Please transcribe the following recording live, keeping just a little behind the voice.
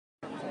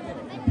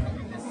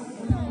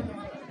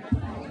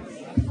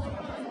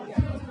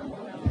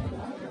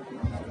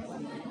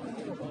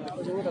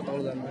उता तल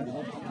जानु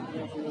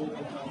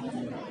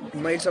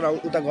माइट सर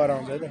उता गएर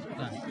आउँछ है त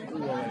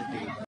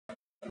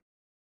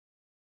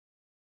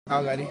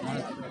अगाडि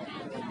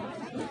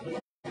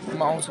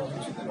म आउँछु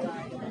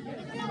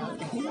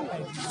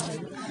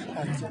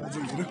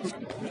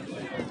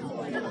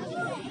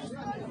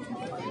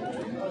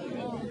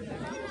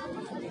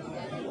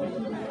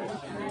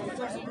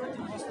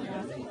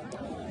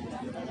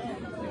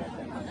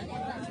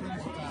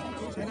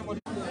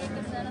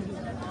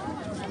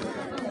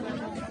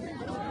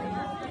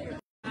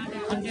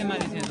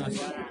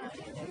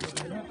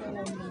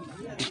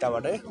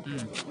भित्ताबाटै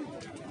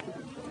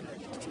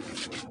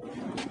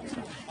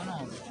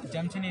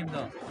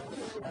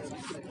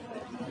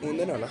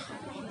हुँदैन होला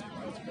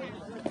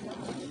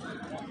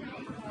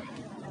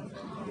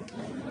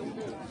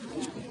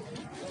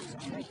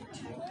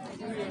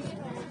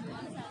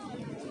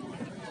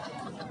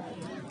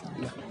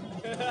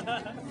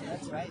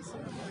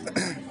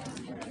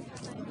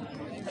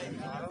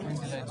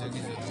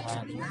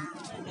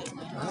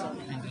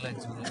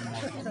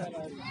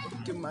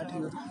त्यो माथि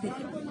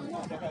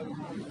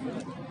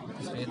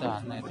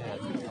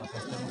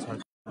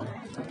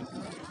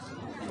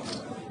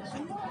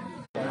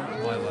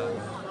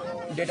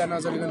डेटा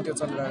नचलिकन त्यो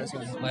चलिरहेको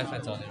छ वाइफाई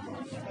चलेर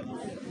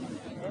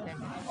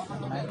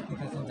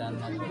जान्न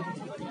हामी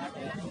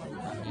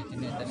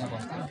किन यता नै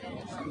बस्छ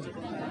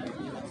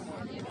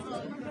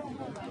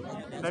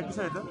ब्याट्री छ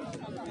है त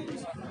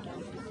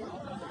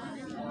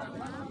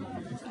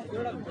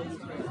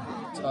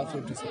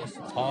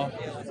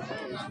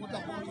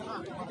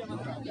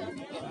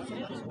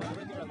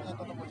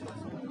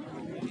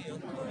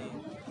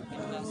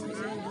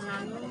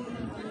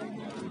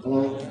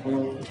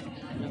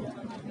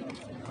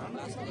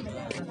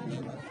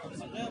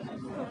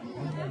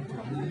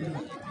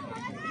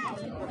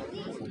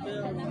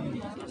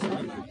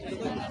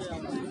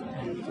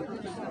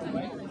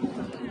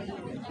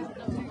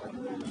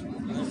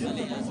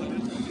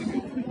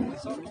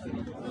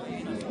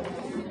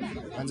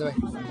भन्छ भाइ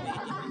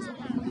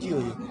के हो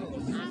यो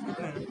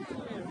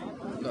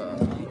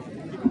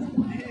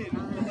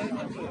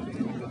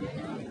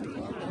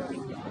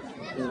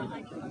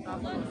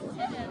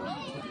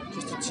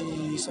त्यस्तो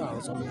चिसो हावा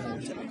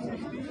चल्दैछ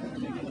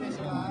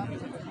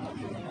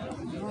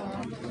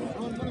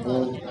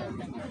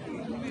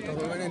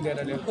तपाईँ पनि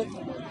डेटा ल्याएको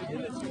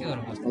के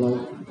गर्नु पर्छ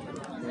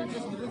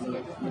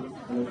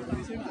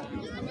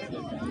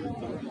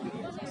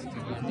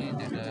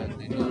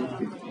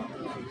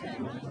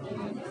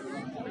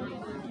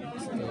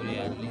स्टोरी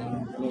हाल्ने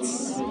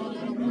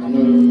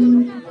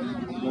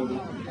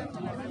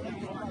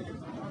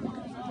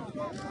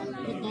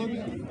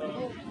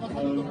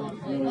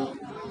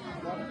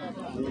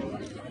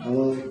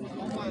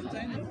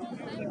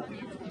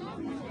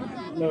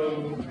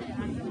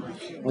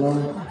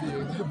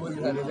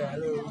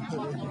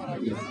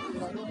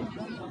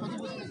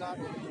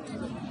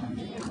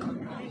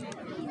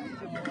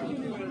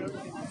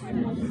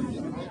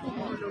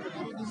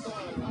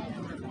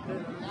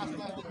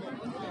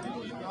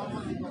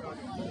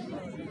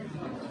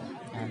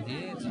हामीले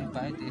जे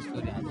पाए त्यस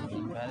गरी हाल्नु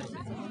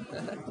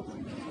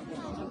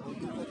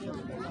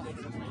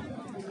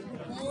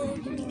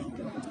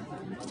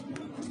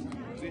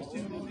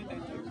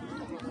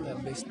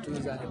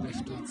बेस्टुज आयो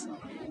बेस्टुज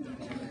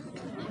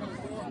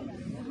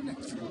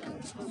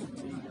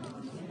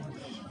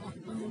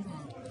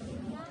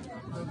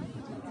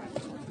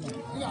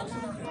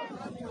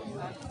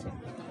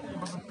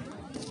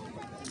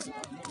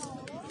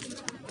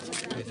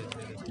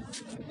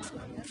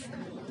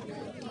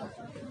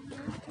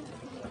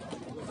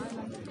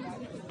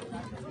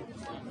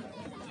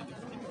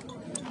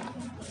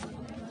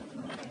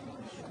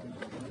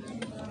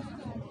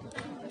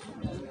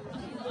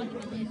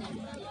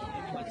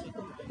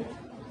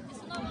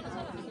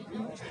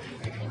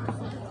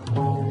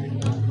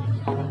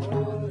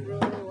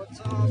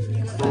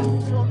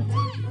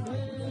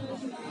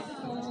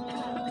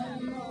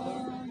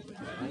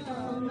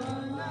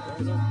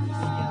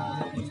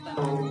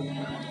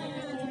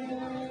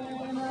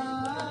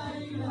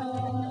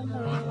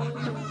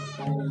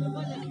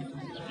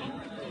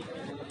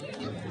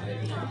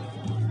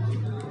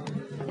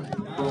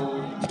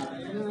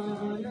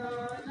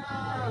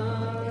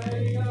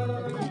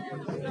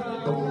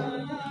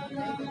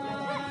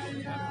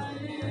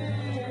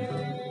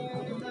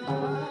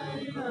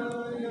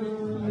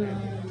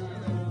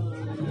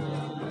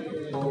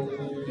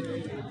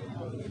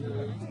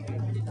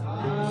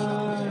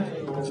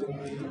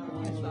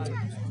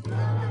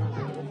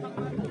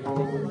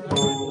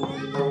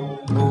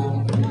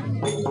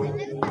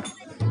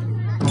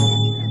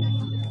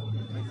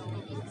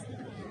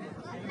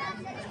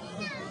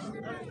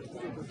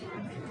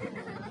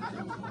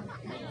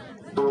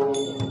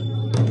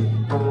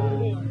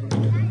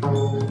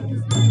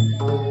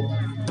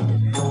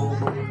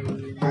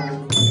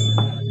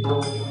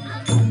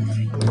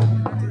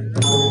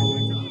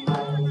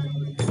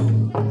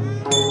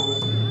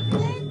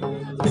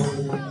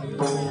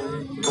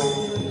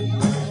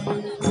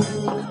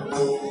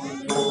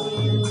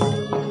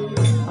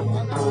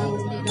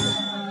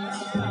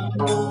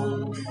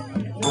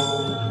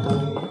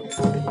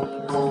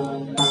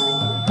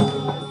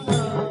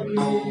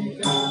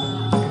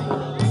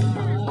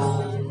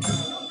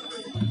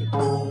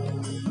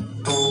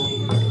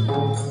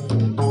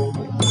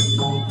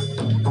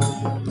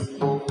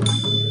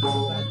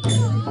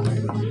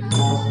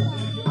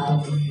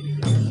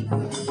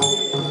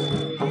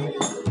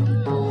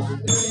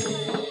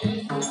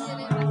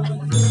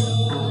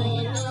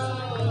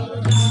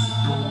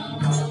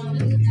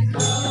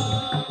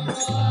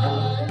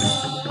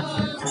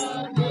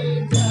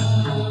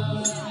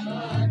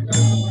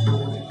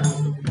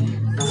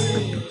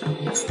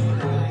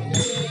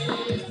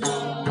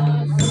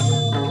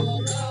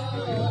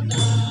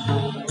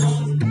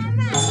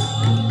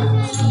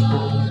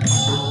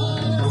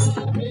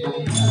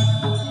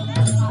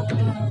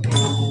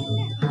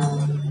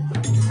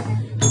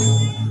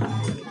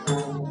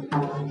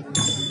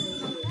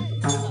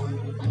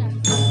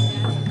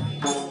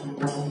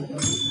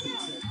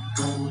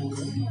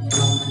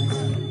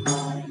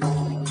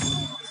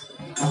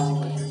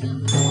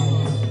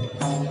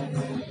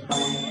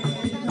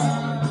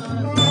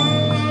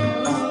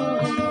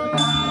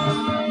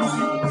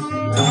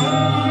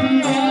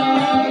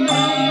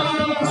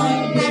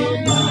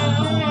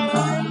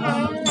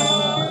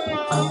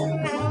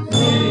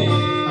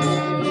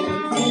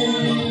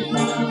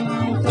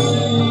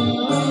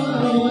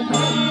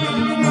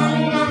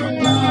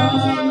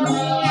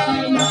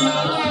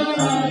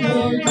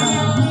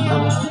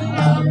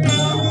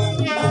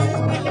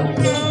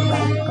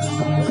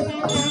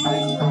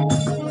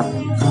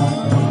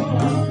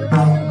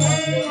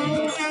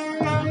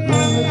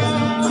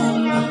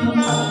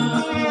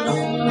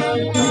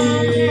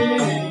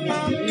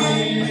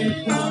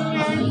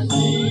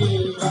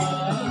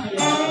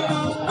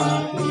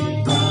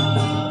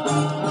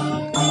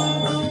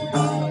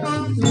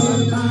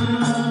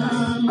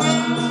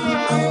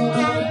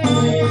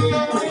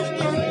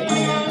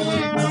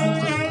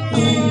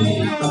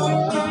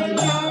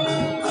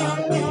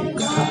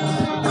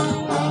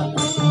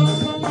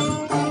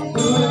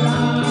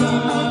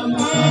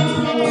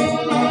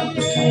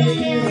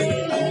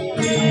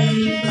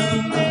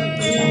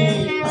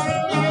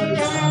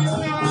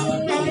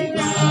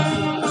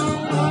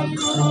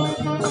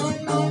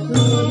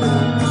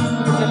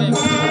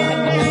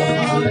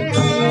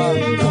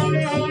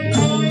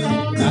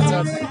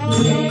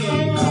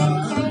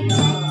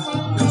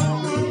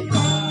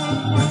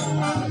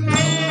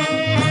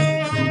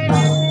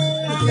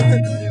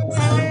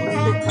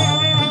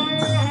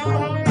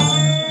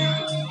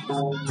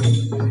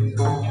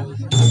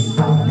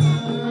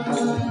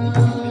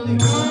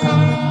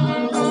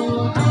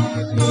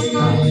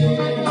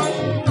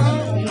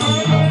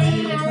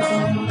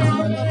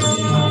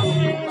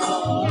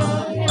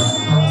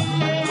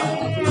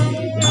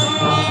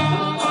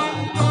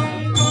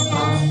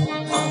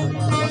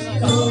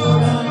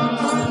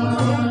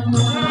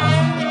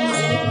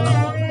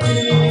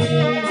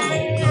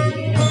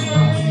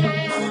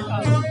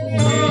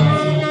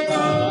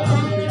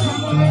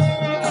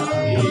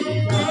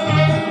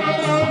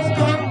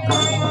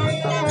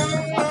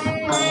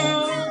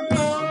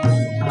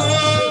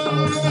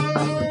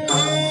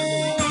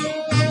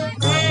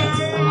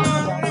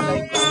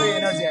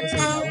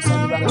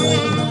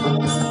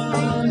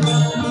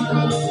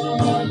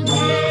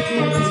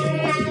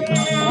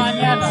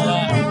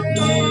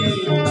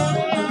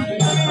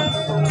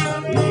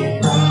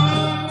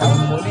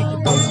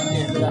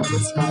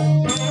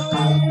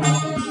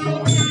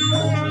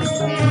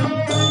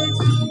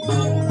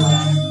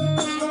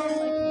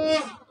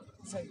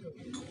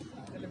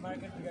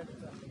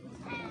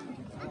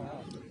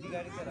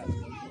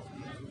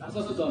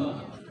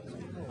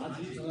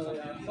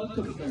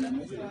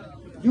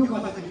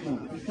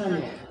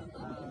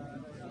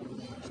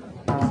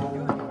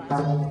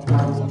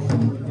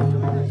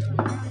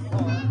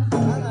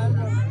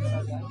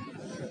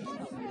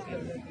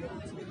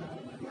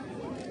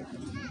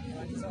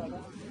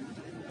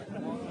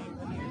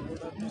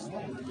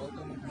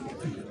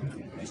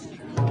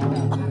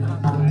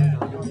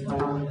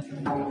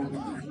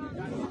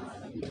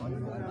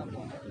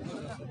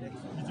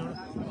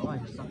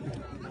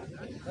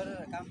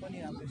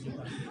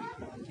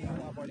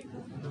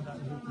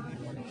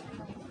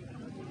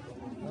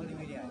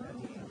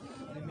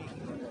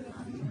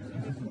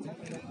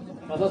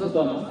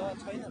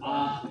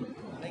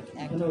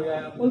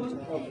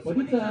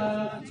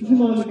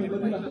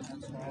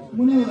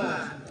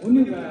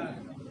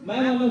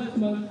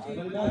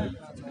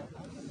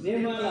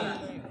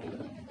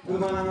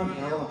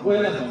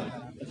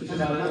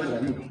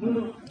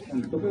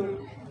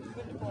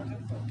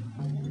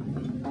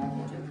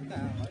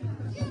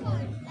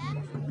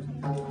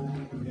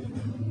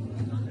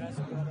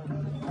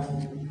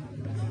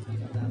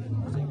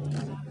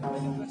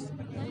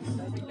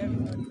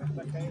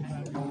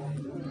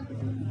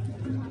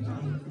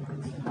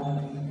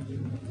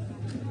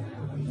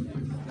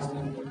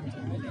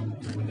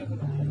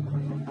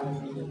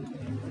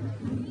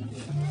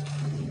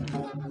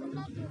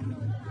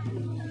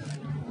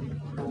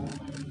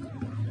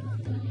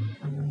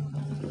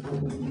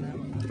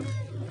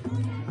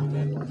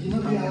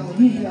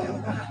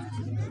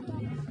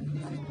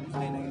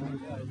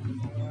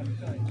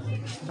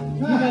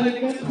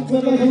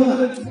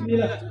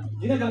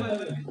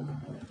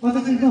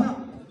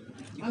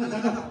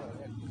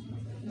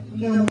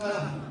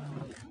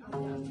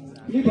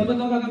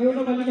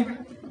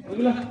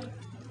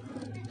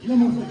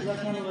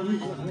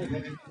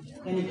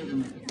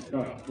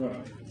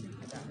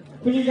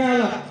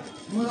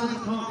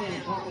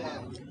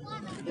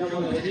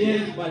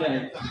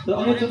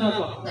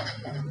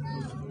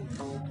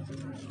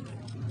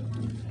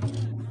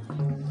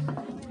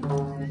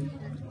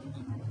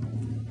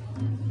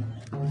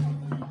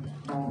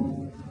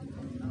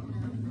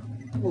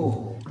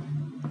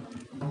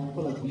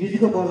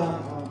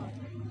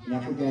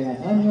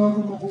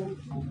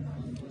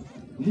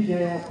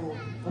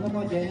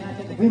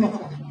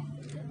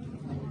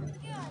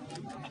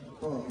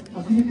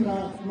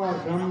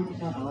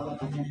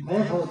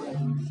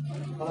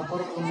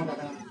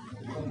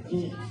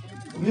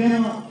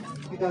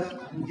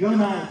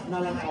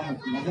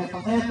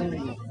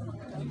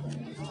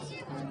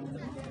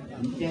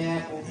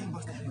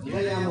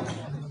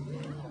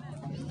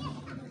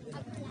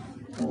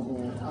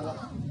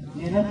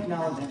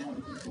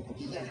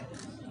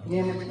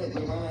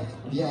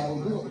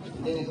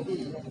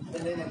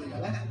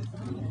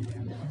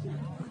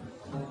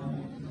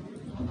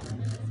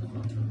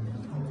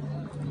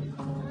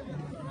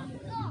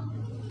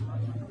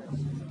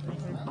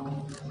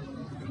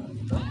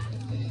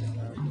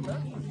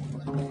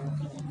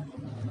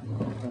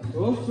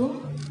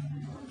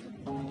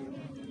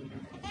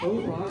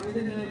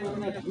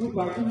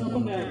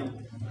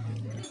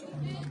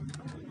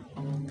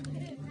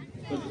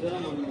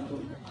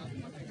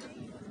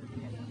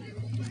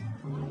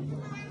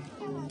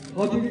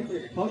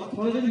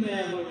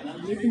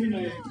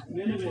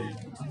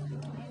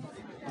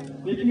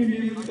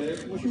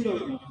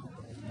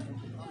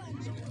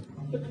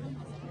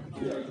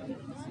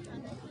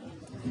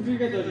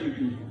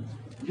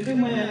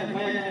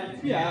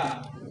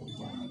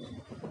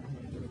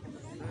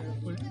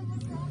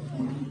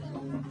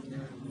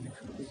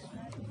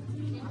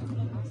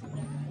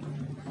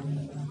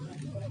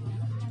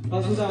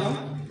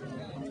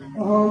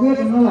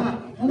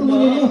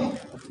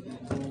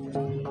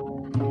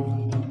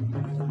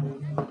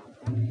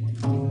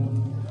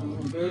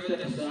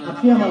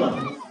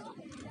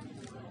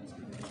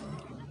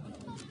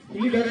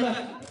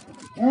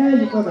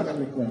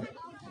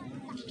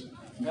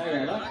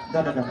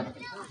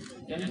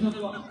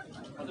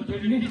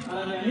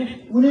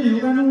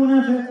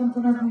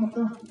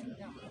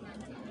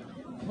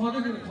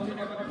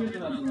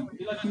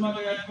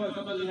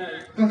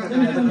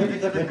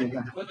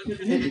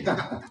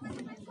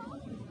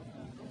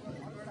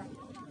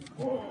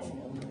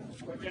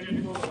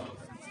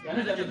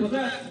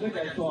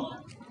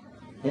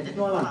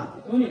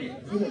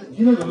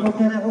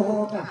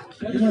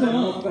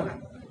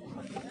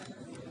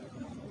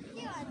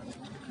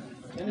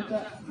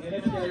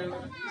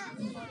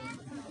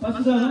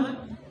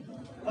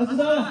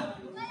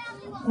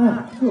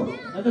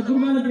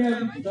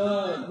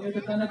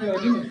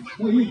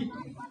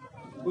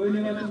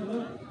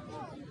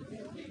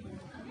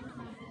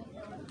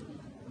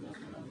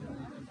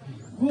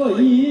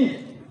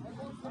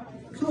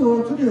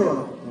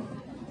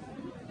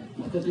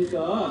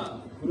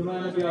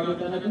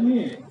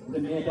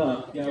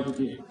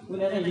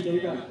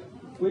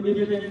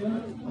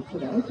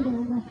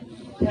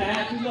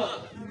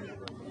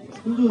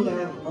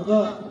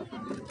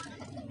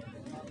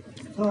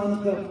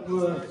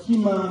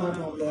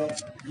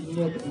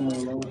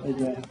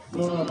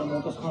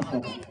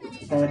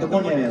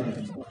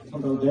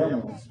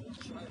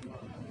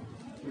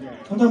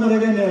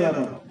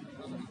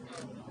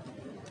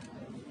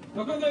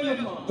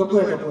Toko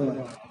ya.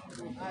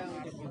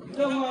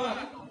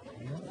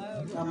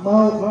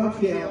 Mau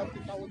kafir.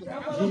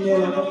 Jine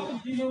la.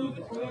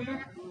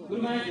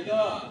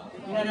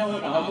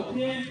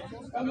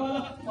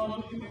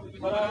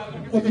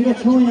 Kita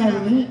cuma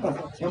ni pas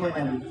cuma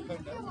ni.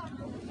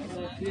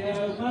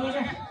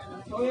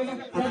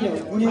 Aja,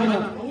 unia.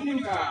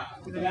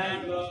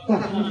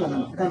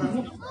 Kan.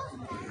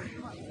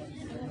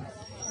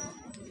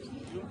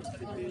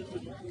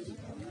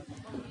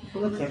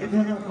 Kalau cakap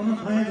dengan kamu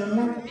saya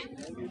dengar.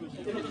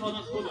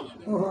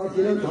 Oh,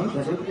 jadi kamu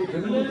cakap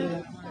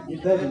dengan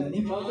kita ini.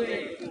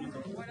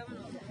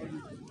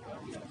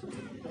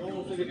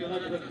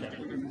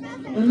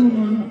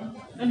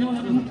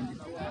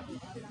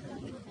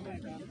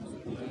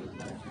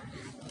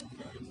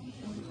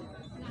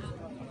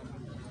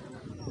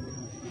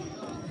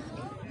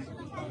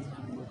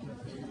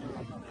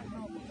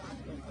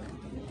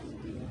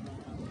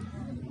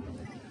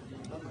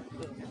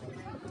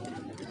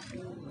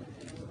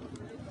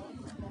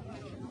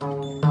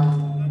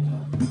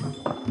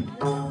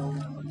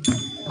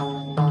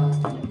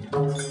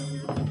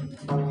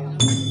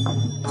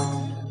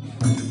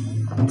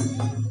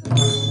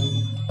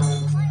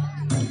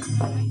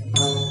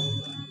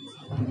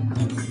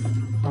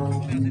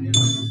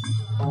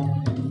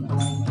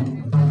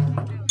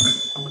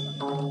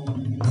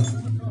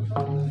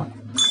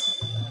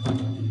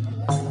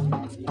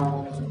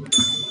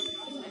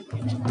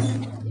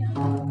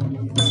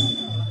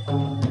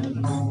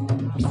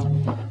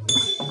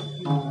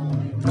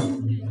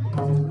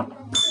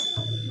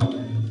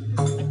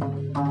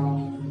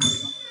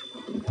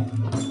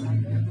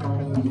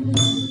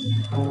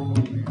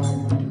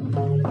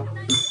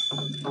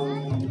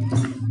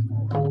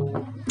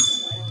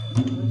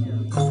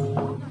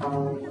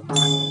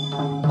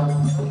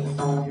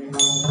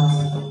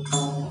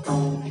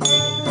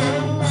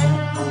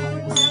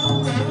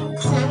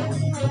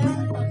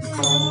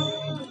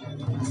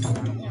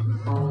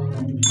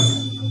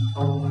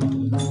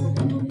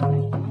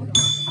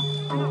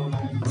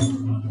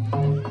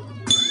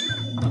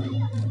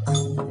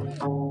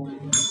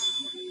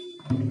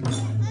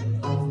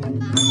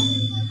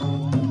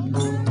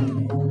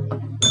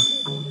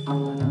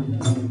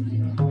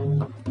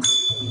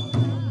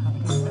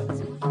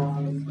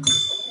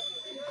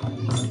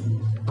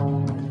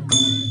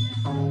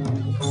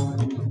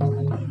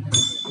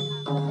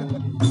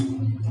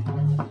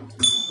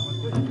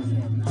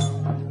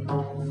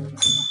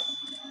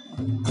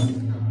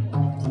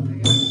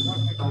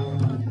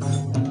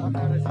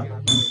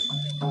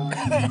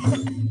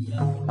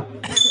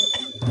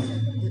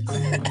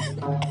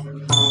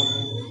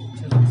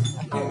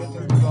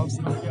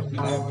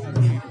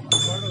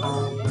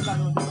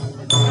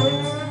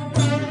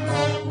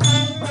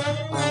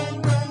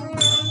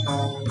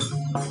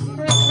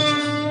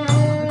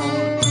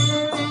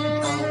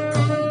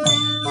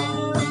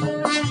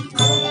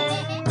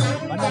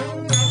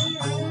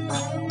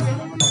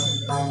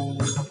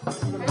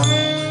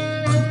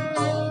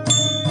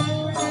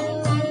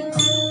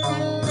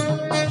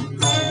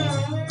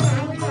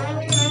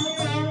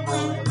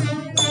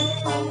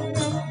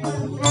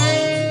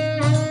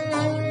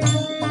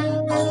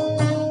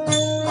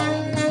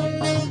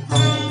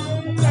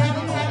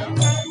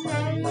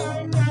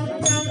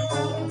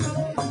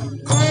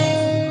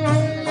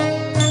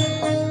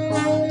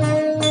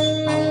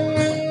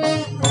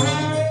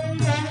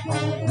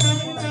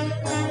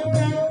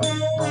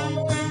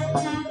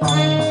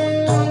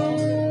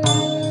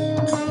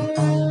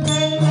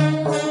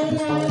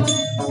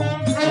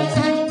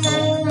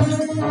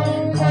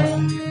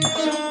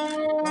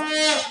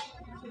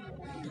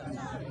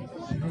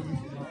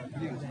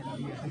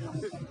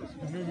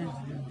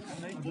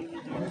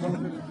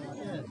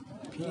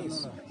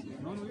 Peace.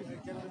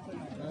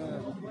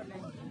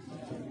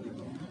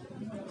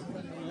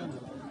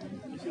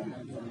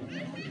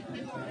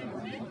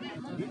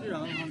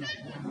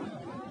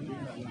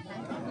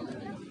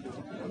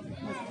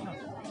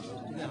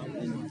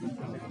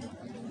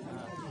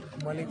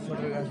 Malik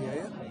photography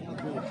है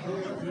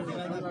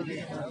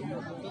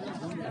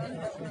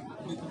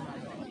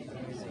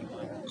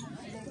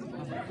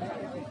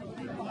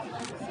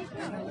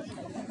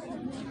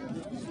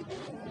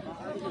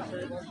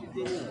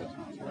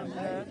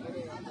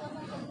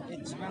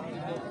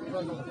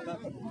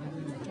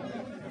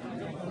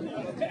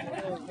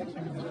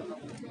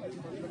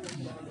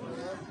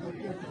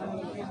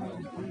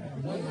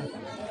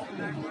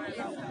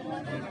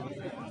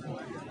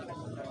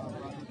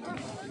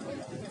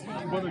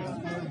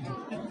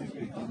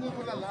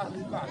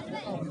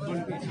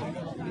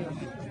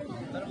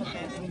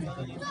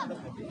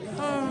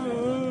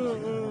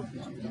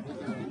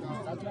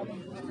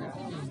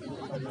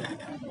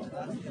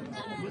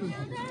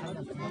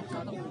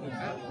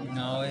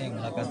No, yang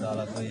lakas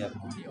alat tu ya.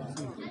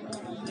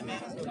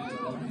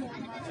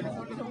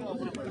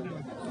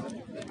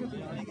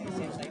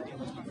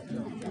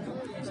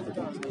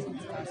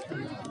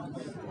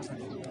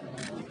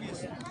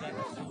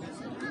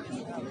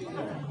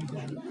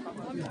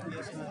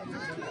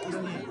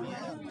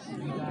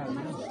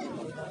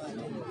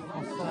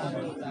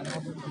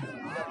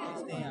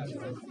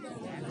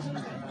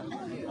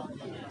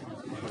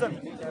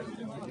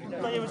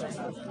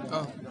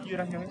 यो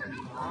राख्ने है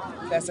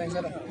flash चाहिन्छ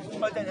र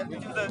त्यहाँ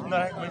video त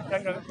नराख्नु भने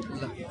राख्नु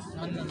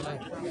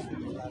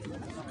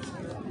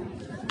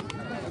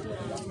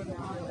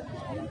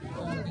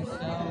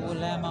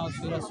Wala mau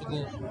suruh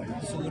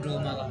suruh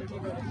malah.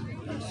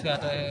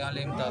 Siapa yang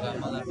alim tahu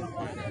malah.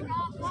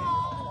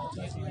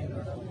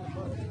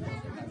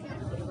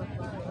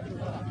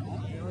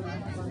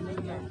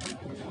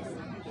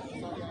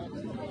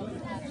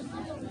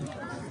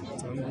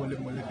 झन् बोले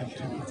मैले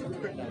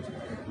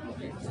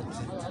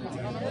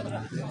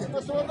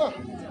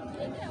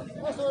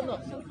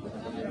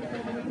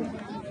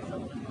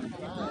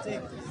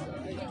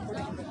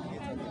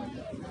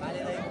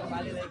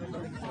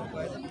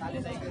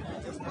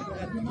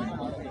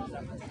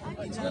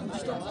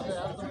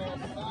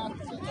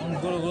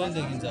गोल गोल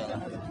देखिन्छ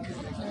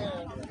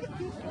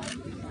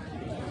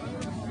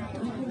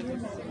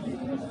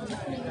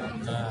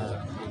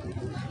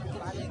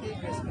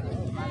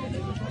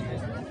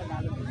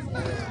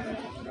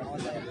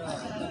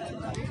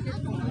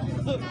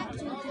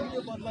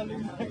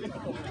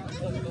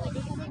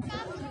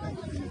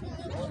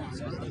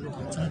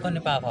चम्कने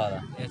पापा होला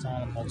यो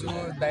चम्कने जो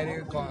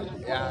डाइरेक्ट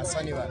यहाँ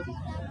शनिबार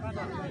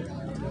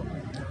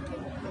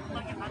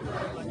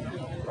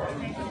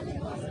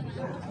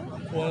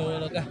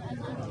बोल का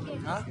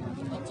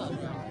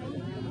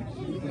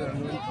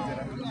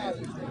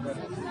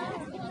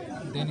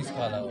डेनिस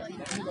वाला हो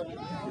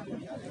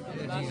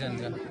रीजन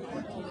का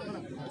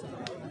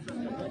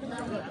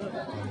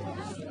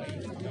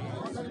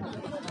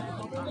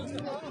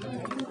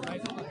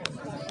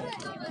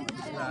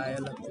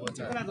आएला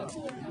पोचा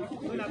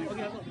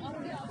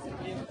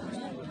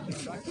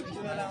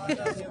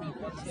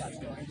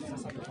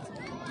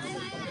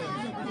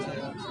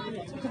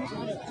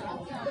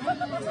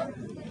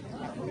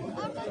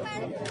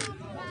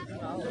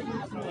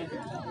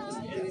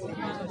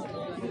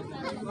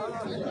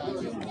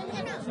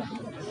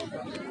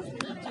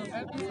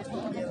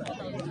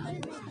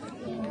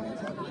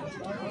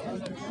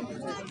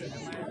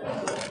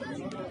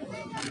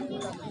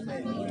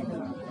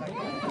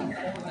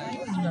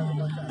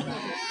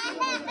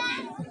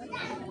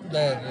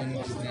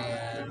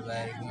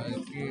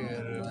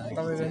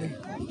तपाईँ पनि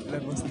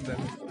बस्नु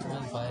जाने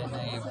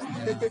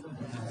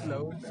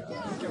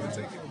के भन्छ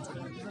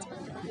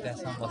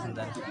त्यसमा बस्नु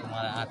जान्छ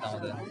मलाई आँट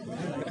आउँदैन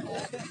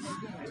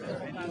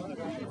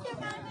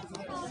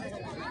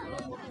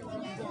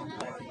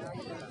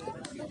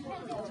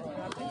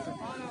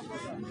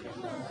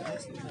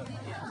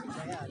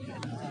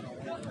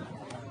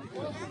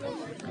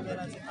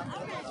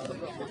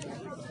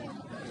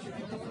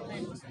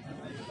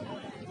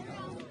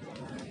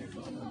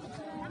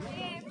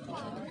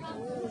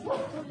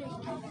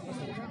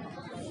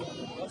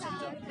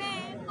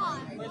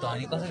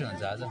धनी कसरी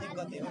हुन्छ आज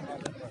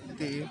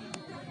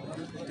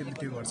त्यसले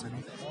त्यो गर्छ नि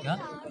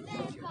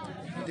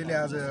त्यसले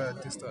आज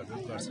त्यस्तोहरू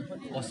गर्छ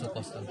कस्तो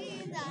कस्तो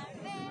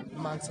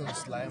माग्छ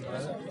जस्तो लाग्यो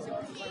मलाई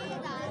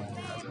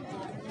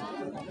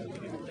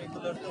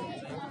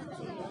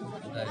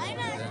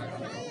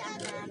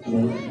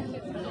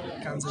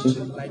कान्छ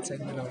लाइट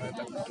साइड मिलाउन त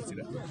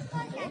खिचिरहेको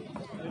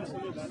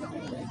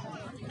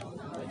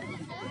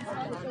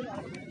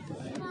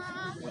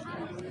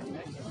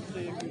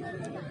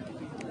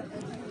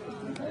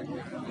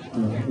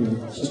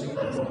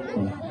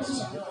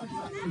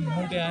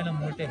मोटे आएन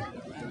मोटे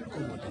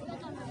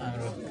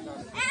हाम्रो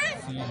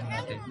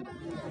मोटे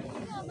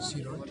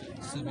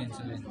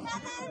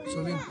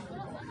सुबिन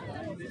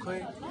खोइ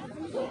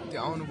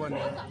त्यो आउनु पर्ने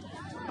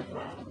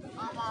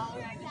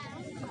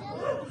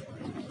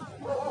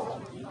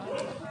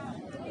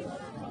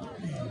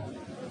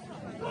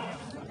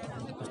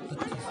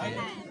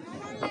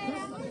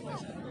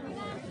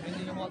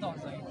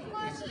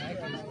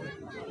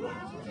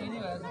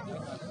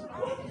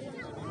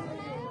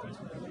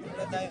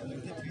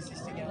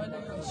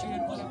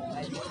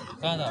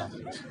कहाँ त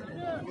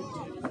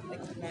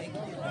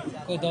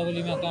कोही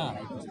दबलीमा कहाँ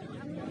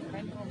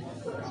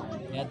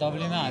यहाँ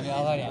दबलीमा हामी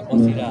अगाडि यहाँ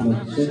बसिरहेको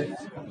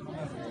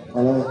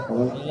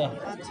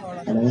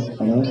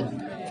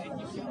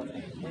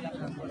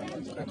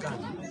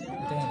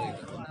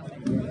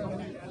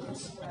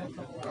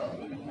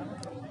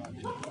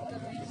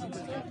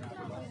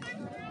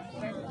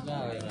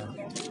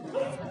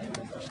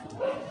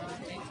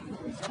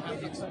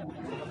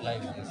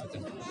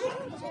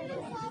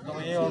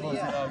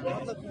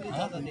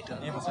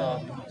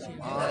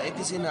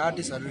एकैछिन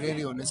आर्टिस्टहरू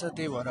रेडी हुनेछ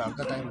त्यही भएर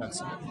हल्का टाइम लाग्छ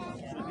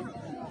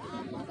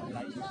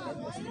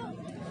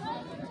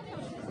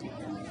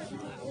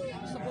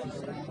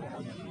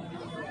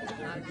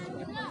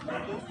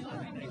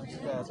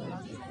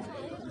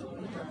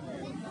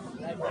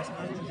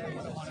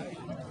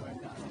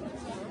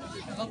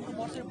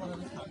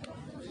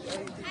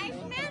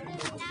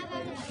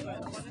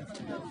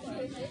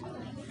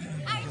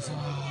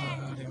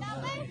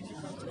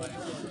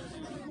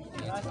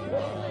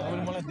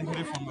मलाई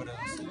देखेरै फोन गरेर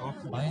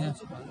होइन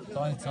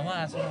तपाईँसँग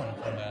आएको छ भनेर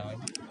फोन गरेँ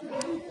मैले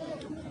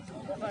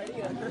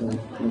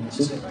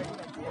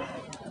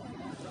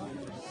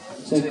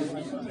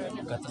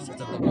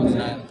Kata-kata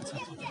pembicaraan.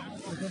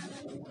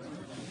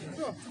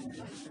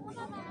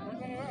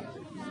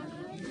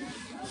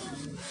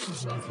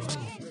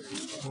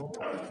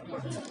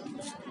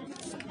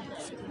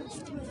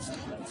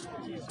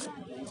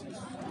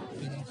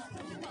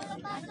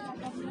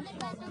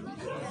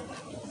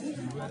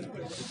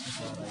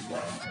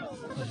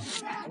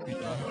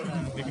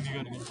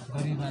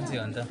 गरिब मान्छे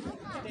हो नि त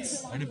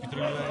होइन भित्र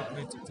गएर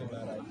पुरै चिप्चो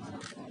भएर आयो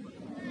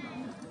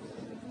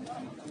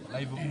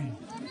लाइभ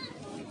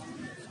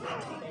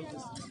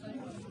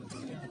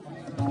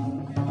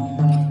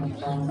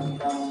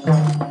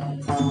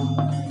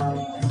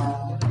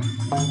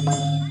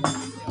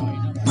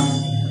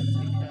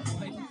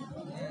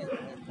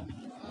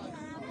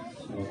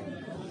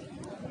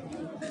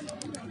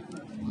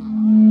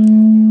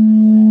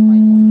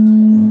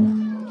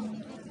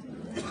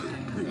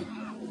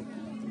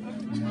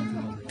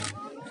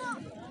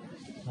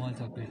मल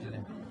छ पेटीले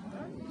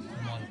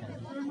मल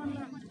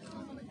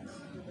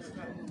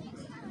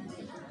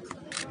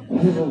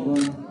हे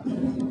भगवान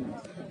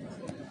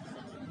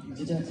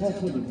जिजा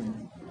साथो दिनु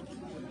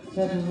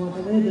साथो म त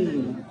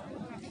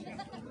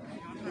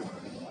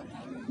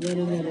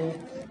दिनु मेरो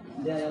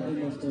ज्यादा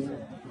पनि नस्तो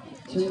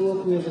छिंगो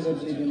कुएको छ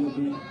दिनु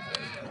कि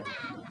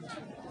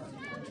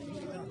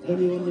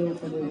दली वन्ने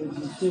पनि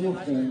जिसो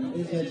मुक्त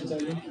एजे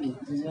चाहिँ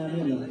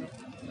जिनाले ल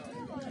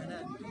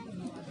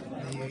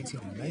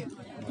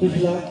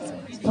त्यसला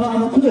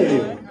थाहा खुले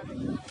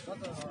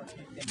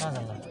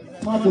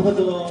मा दुःख त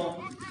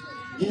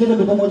जिजोले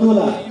दुःख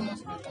मजुला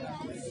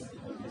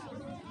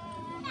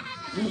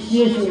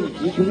जिसो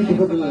जिजोले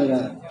दुःख दिएर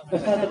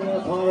कस्ता त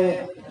थाहा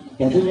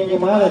हेदुनेको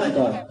माला छ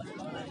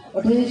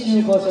अठेसी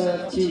बस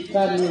छि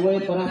कार्य वै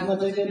परात्मा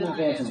चाहिँ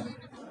नाकेछ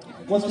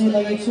मस्ती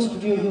लागि सुट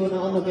दियो न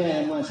अनके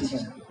मासी छ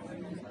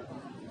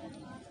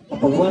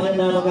भगवान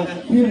नामका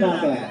फिर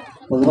नाका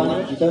भगवान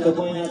जिता त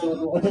पहिना त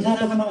अठेसा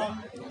त पनि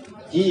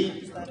जी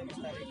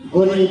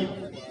गरिब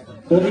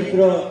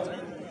दरिद्र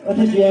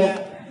अतिथिया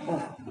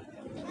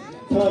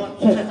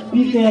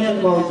पिते त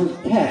माउसु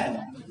था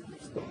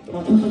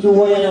तुसु जो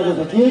वयाना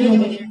त के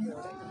गर्ने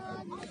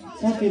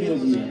साथी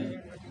बजी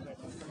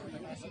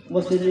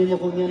मस्ती म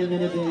को ज्ञान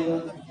ज्ञान दिएको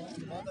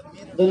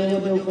दले म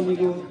त्यो पनि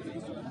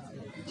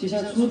चिसा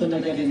छु त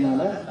नके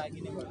दिनाला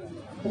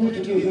पनि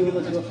ठिकै हो म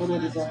त खाना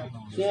दिन्छ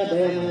त्यहाँ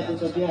भए मलाई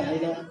त बिहा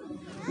हैला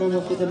न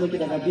मस्ती त मैले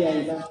त बिहा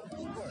हैला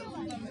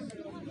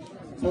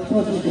Tôi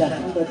chỉ là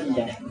không được gì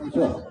cả,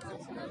 chưa?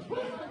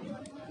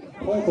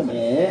 Thôi còn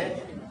để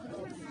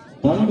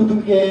nắm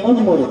được cái nó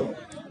một rồi,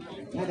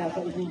 nhà đã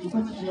xây dựng chúng ta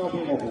chỉ nói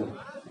về một rồi.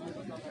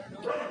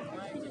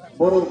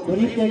 Boro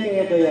beri cái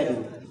daya tu,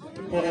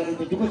 nhà đã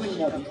chúng ta chỉ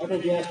nói về ada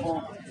dia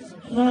thong,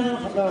 nó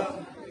là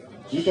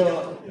chỉ cho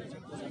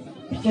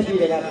bisa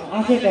dilihat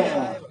akhir dah.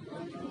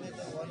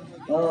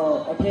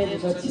 Apa itu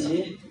sahaja,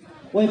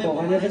 woi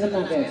pokoknya kita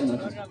nak kayak macam,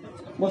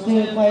 mesti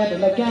supaya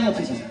dalam kian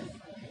macam ni.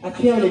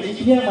 Akhirnya oleh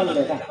jikia malu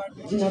dah,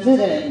 jinazah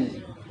dah ini.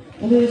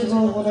 Kalau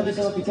semua orang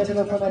bisa bicara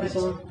dengan orang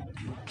bisa,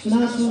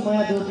 sunnah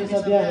maya dua tiga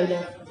biar aja.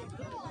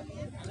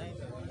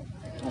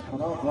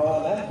 Kalau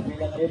lah,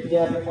 bila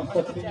biar mesti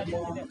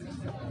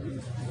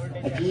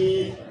aji,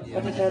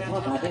 ada saya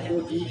thang ada dua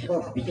jiwa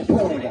bicara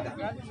pun enggak,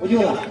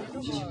 ujung lah.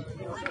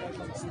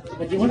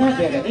 Aji mana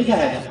biar ni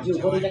saya, jauh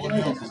boleh jangan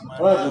ni,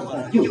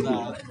 jauh.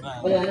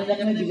 Boleh anda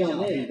jangan ni juga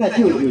ni,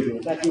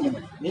 jauh,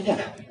 ni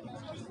dah.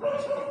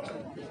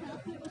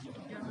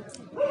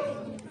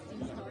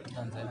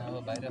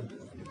 बाहिर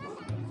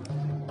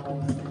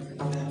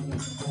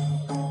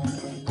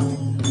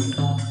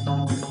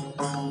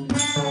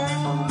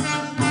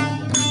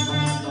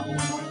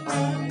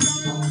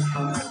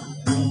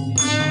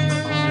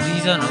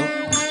reason हो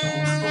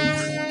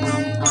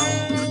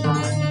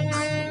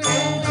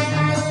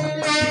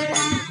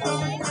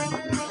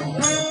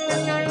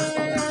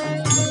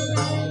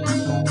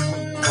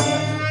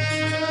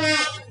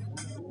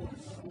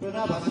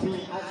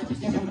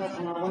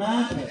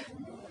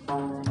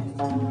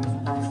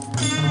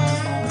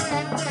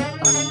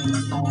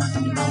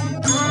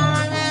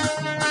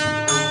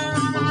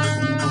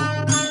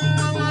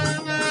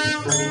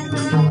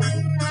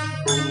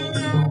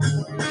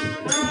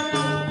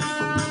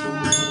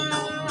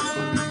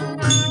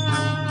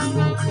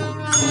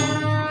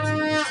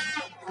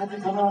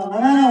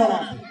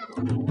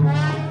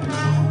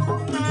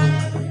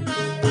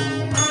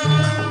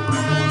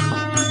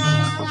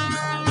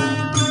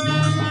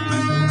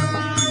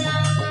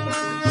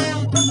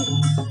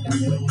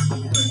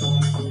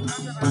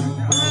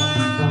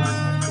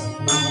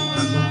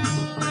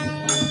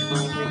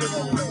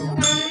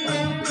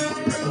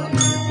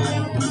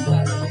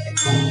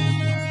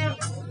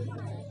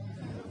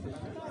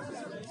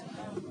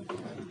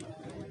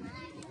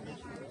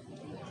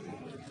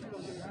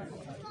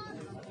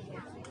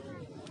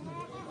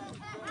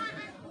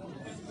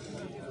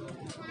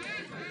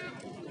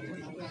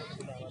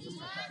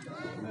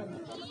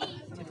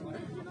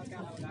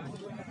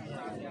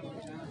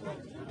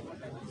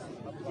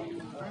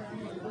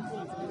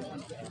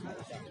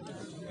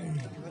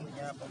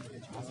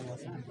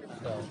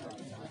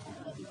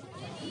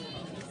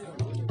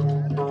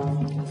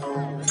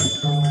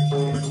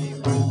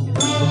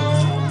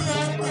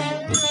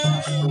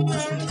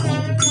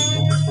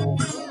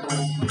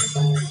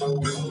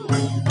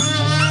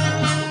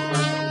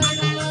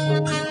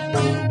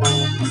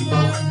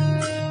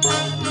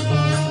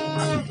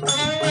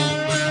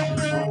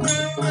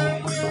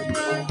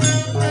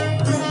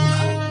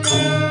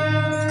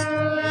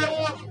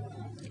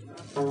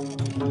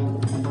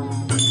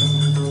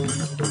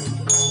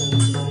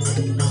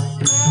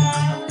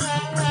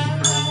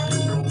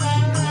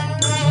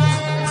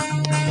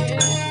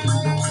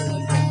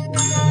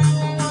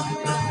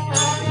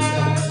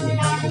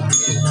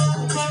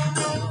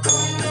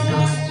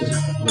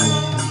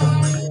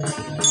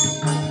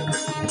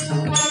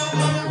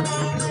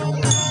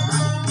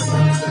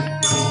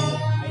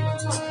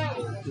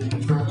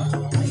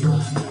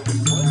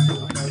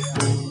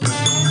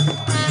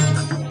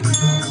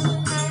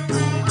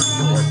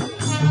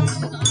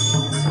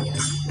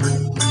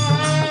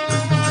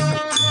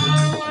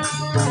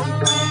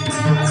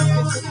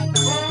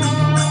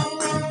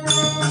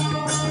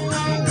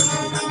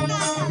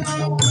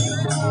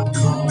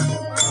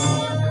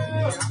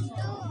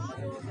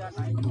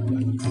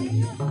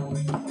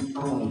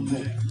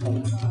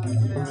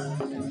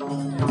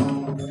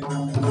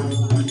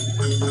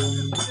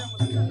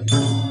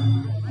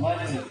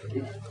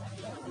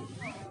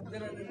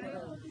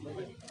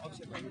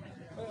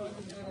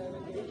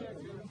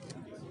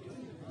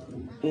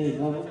Eh,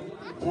 babu,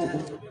 saya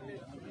Kartik.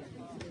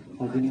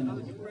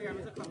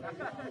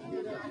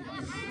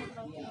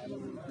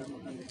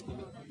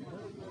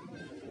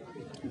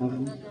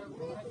 Babu.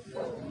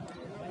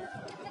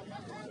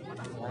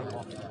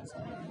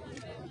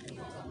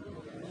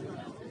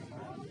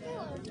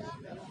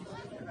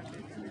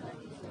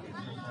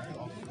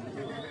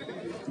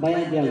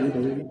 Bayar dia gitu.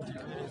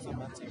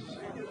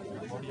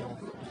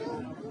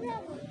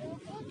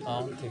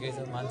 ठिकै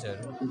छ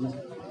मान्छेहरू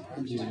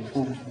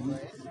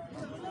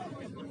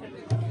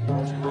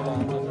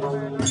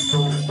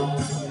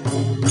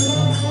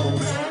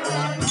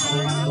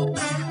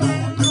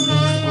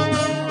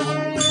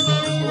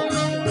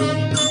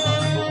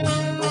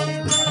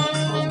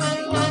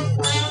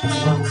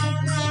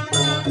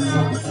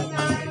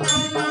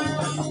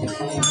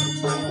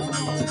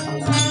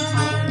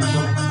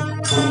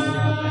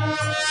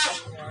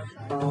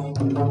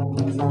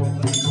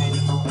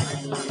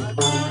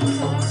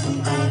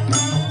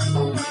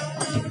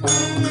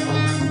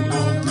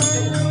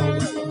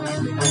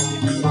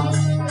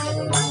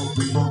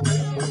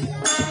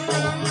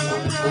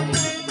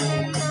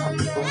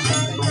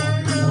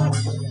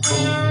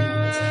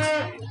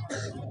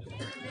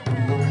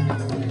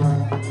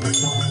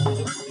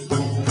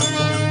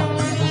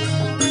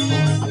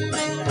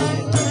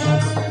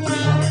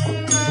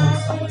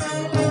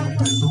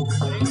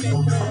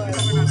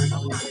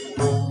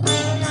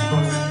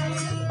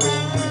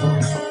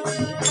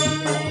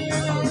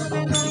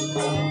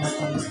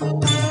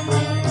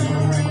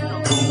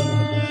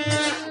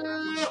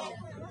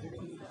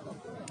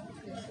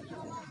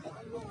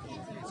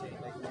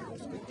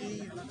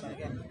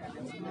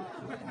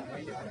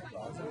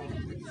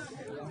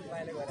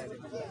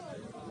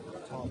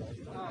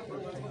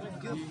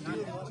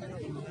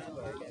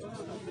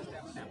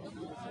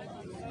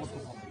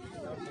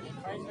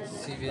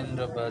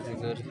शिवेन्द्र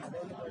बाजुगर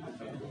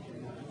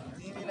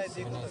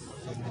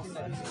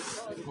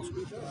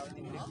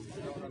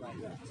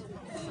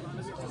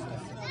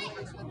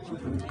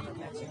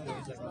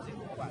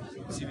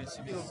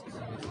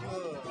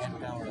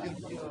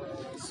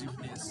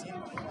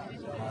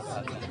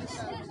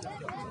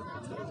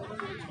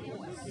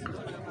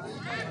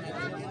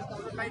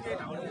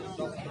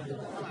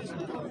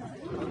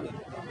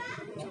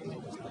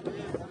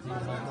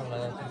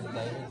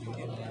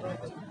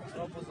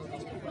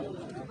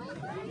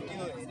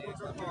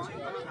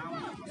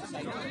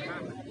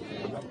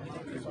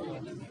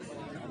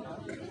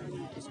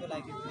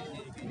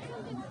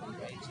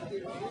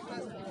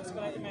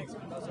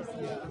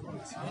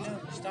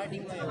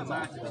स्टार्टिङमा एउटा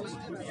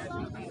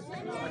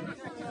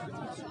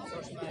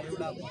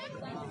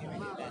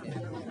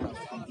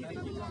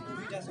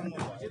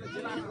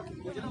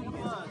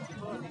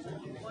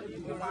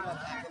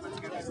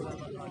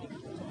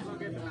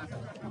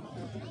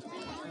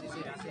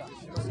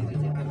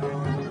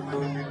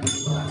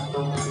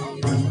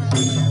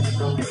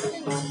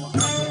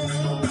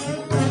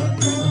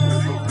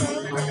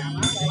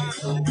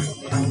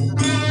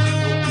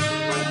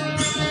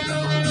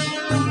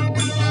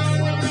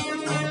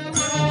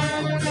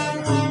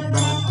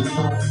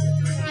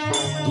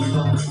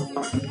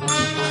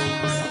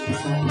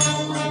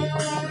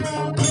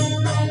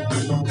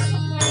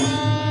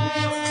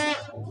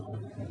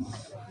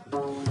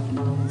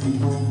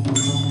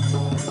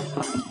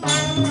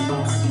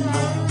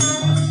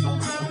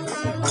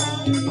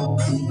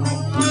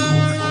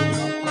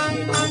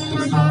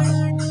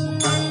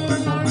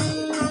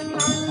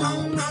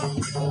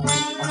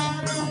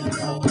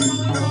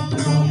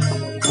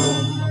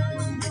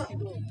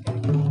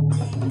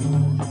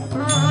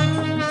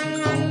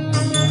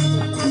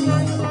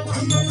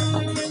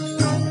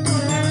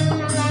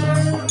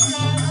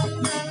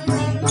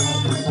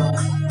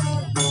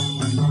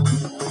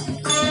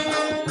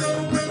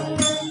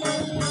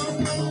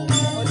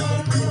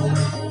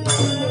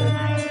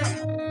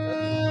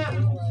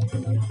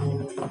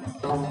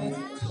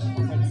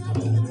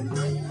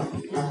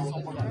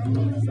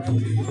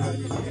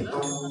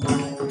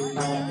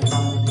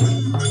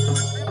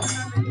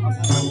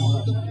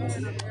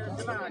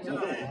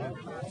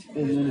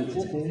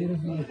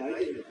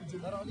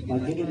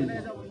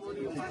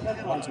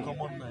What's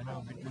common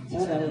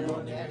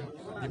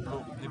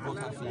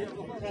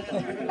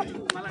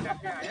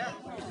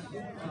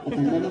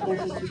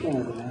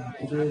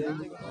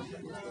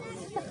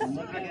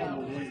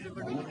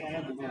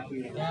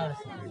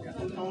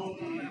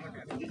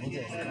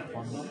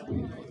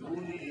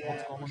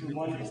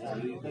between these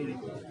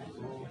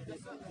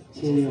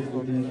they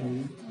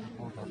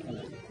both have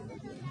flat.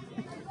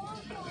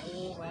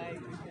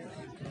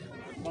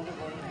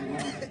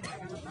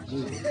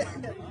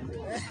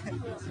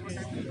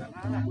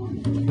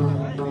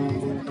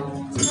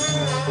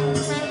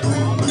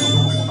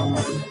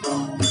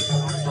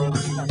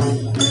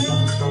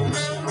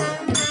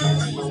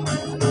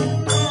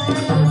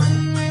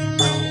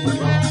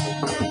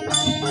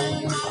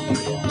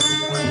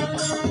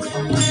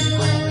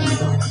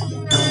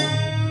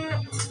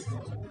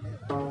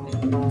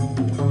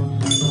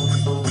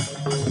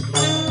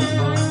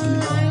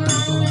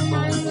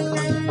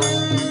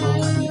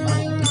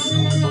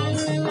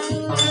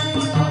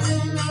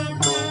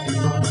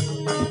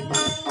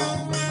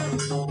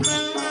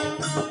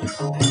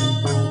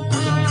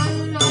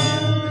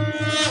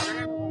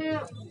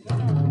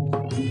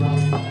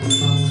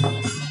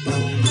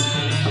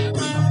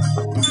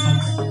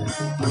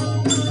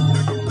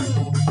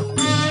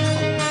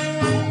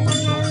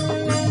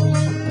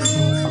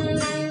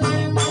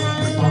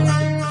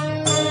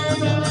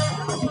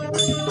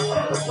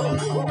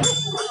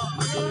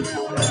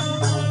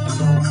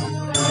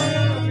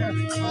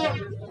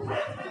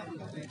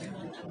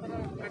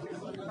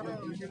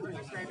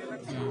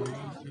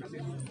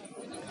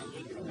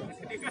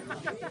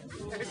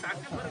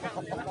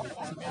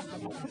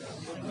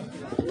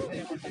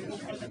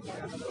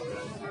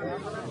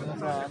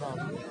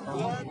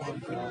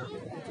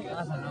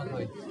 कहाँ छ न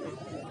खोइ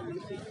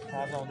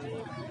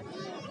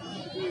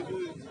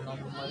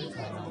नम्बरै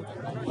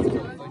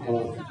छैन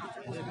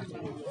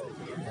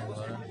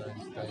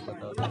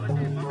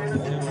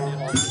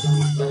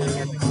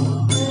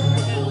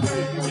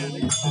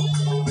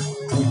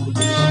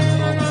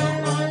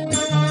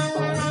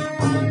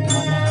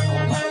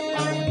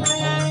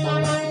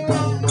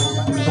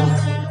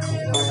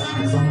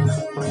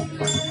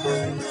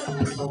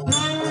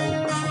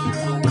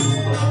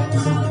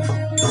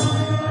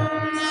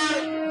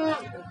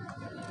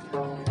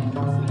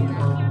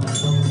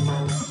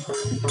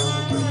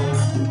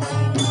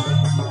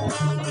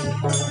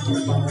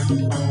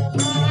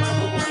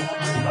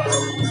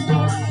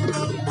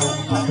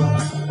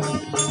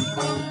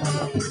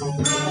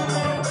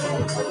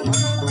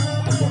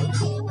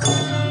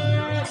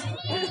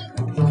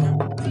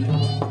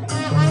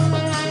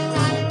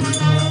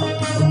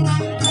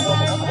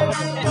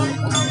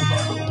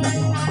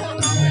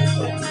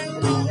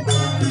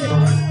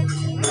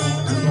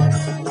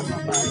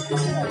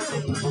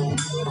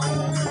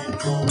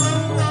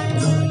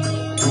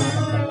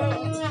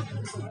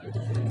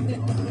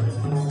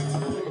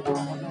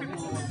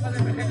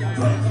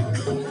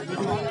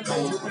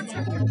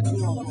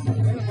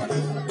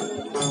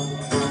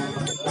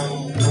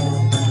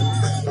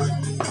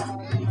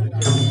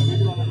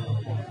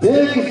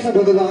जय कृष्ण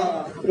भगवान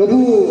प्रभु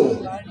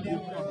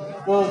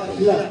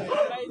ल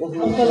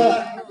अंकल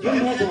जुन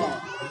है तो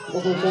वो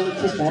तो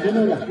स्टार्ट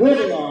नहीं हुआ वेट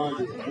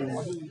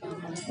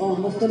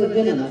मस्त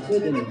लगे ना से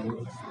देने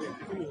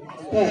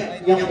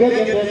yang beda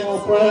dengan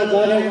apa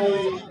cara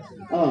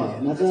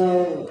na to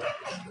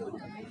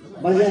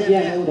banyak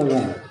yang udah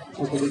kan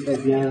aku kita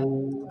yang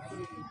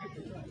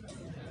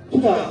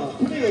sudah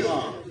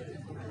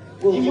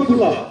ini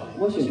dulu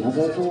masih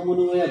ada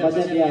semua ya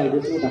banyak yang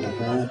udah sudah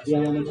kan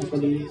yang macam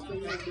kali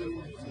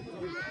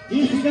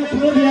ini sudah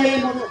sudah dia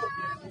yang mau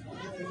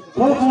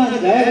kalau kena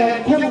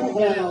gaya kan mau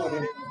kena mau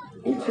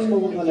itu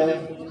mau kena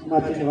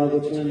mati sama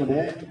kucing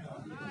mana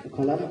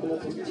kalau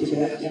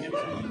ciprat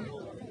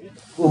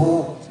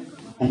oh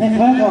ini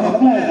kan mau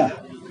apa ya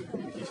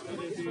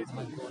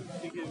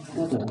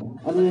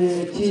ada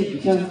cip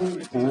yang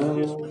kalau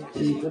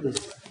cip itu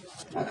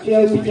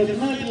actually picture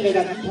mana dia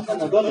kan sama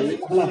nggak ada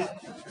kalau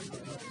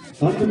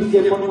satu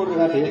dia pun mau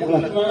nggak ada kalau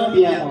mana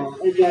dia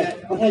dia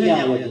apa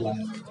yang awal lah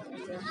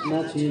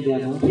nah sih dia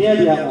mau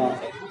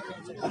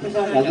apa sih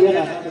nggak dia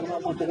lah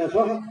mau cakap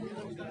apa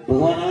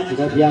bagaimana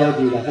juga dia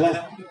juga kalau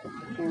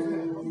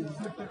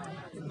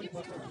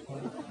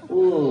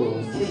oh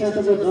sisa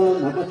tu tu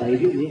nak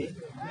tahu ni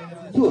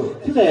tu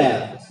sudah ya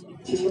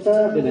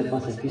cipta benar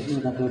pasal kisah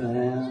nak tahu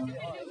ya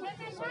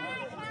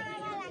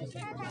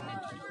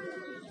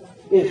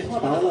他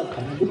打了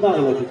不打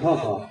了就靠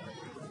好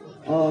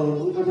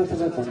我刚才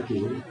说的问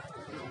题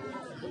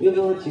有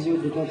个其实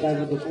这个在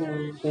这个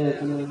在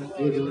他们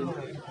有个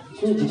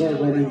手机的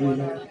管理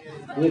呢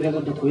我刚才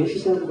都会是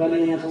说管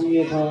理呀从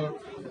也靠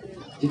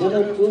记得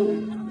那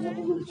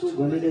做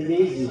管理的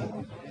业绩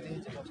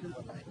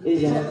也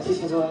讲其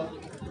实说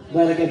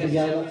管理个比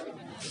较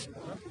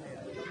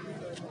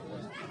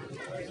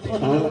他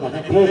打了反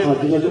正太好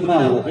这个就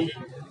那我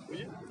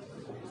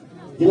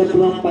这个不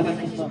能把它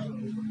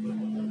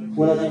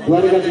Orang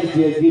keluarga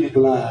dia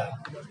gitu lah.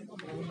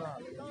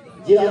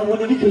 Jika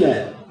orang itu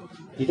lah,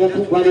 kita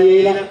tu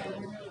balik lah.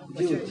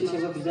 Jauh,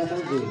 sisa kerja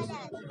saja.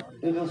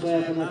 Memang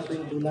saya kena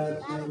sudah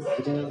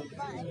kita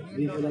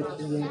bicara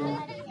sudah.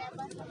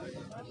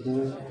 Kita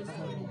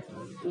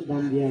tu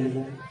dan dia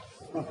lah.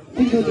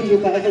 Tinggal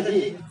kat atas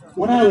ni,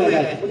 mana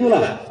ada? Betul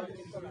lah.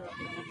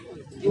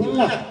 Jual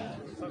lah.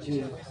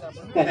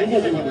 Kat ini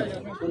ada mana?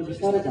 Orang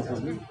besar ada apa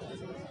ni?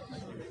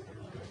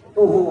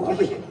 Oh,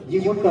 asyik.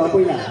 Jiwon kau apa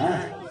lah?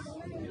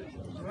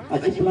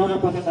 Aji pulang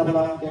apa kita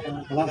pulang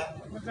dengan kelas.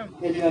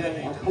 Ini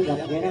ada akal dan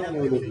kena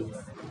menjadi.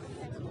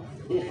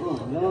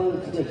 Lo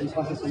sudah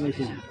dipakai semua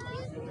sih.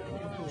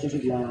 Sudah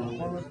bilang.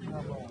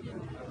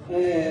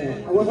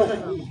 Awak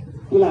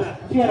pulang.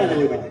 Tiada ada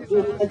lagi. Tu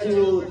aji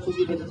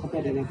sudah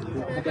sampai dengan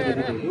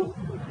itu.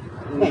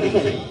 Baik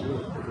baik.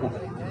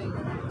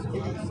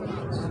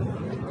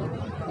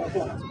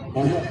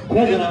 Dan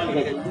saya jangan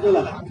lagi.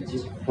 Itulah.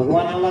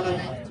 Bagaimana Allah ni?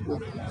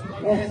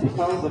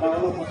 Tahu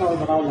berawal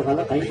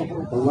kalau tadi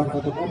aku buat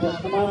satu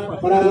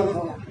berawal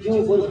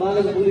jauh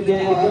berbalik boleh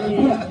dia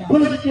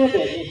boleh dia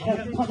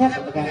sangat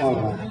tekan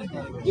orang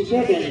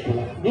dia ni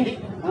pula ni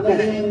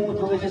anda ni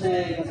tahu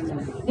saya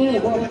ni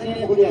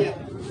boleh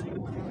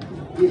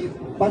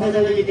pada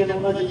jadi kita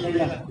nak jadi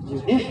lah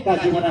ni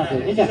kaji mana tu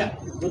ni dah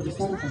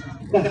besar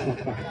dah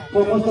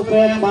kalau masuk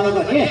ke malam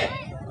lagi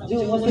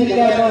jauh masuk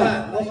ke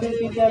mana masuk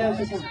ke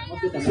masuk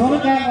semua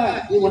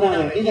kan ni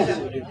mana ni dah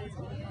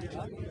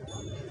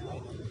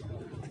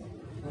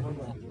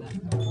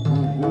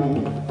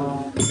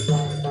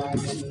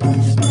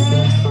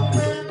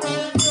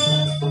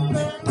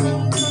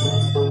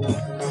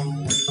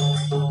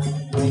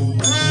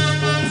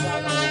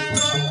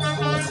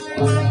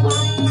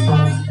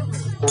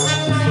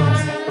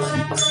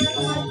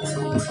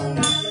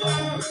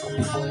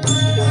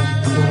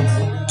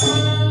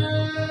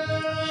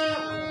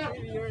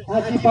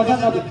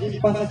pasang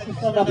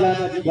Krishna na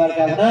belakang di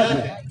Dwarka benar.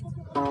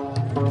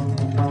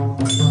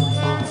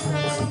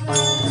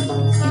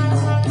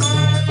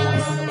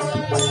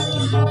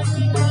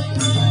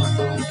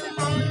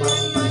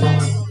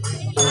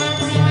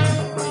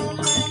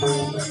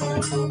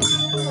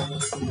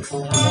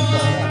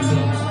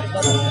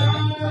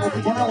 Di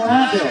sana mana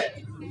ada?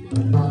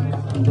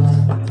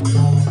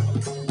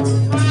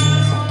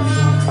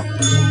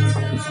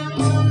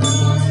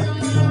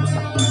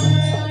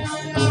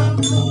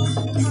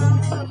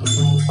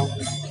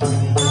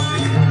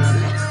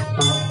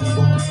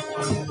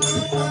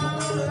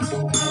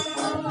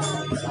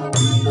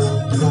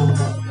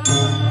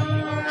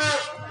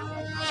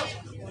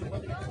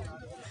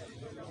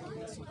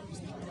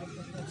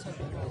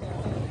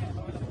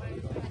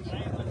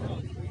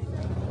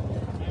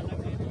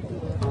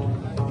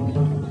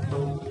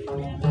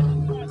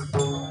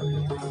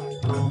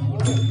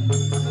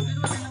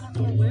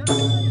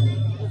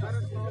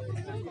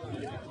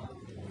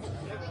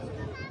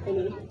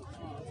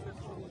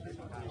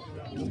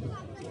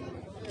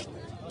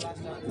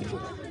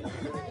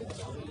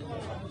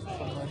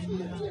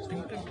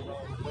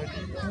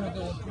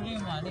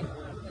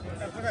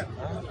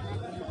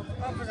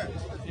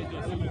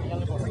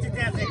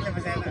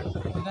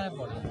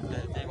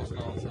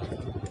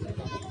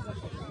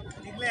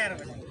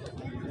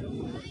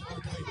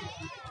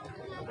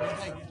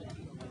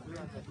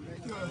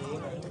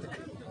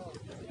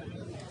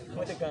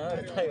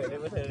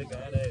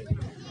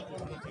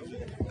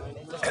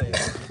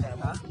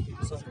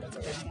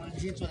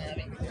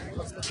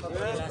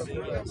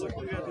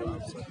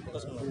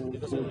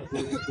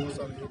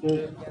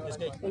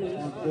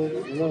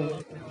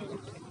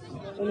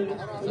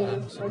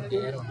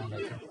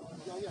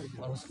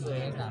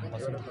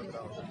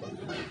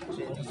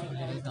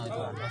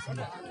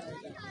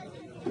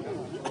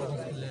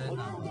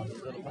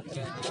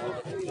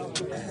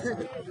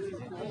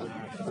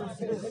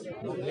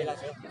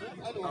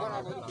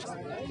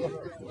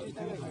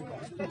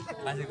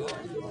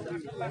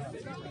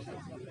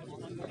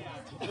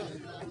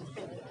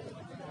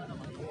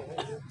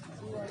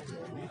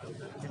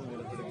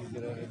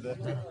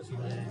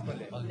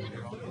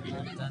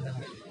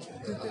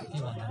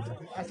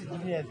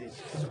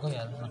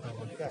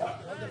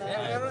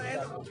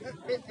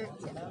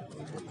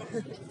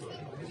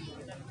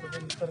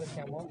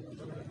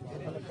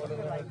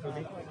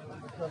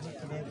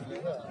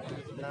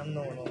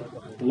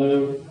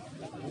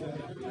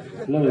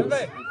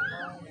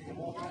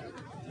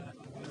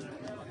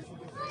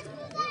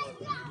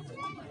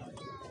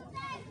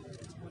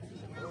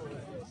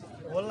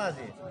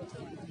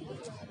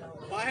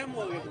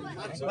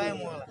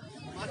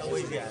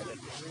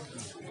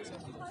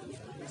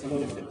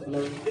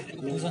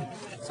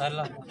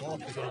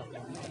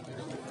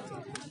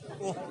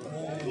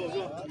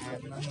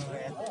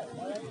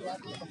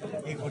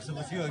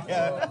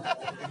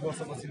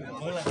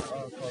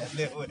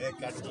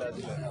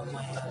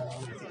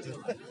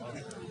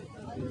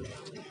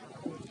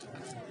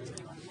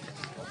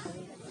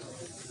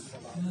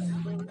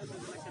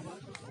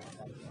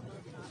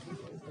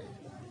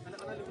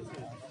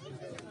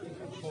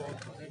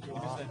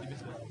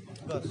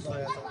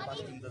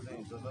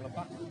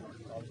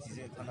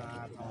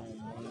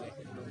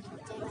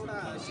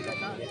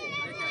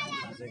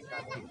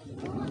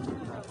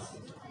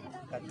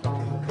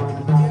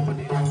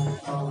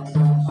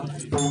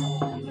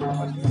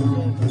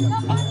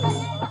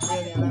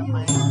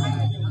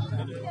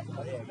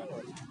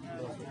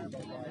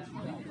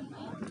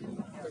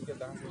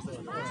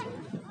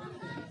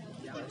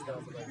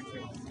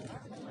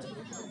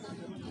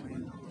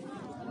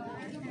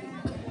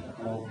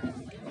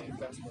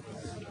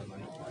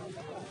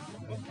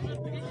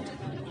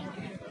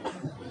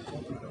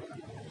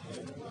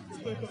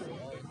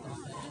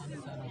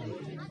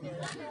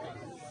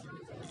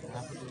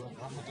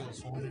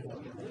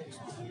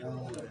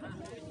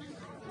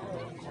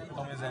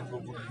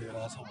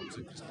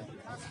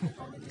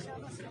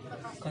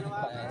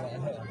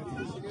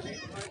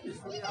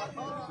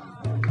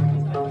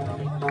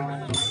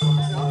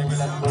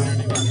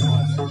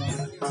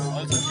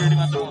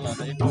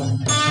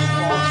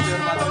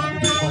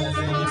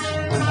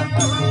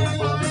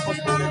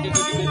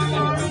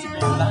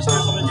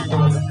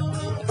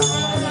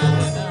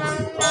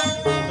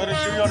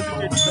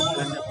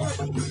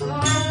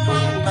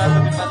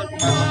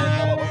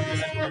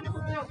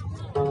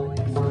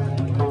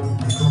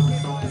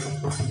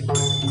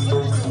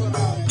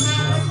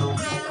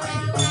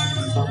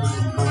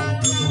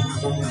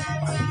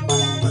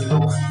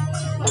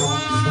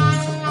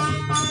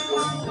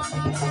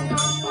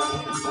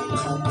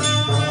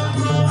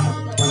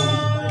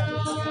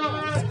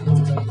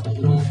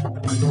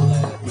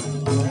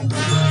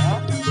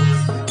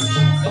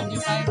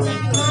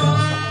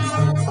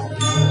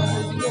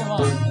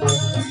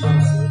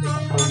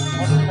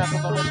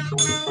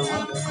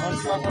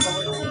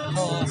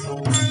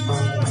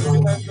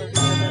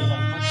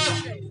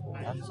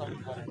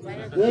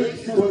 जय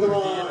कृष्ण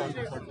भगवान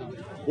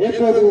हे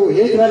प्रभु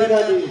हे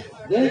द्वारकाधीश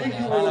जय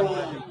कृष्ण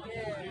भगवान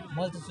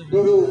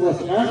प्रभु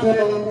स्नान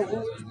गराउनुको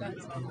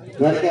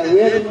घरका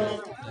वेदमा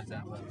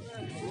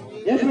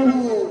हे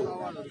प्रभु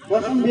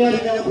प्रथम बिहार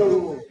जाऊ प्रभु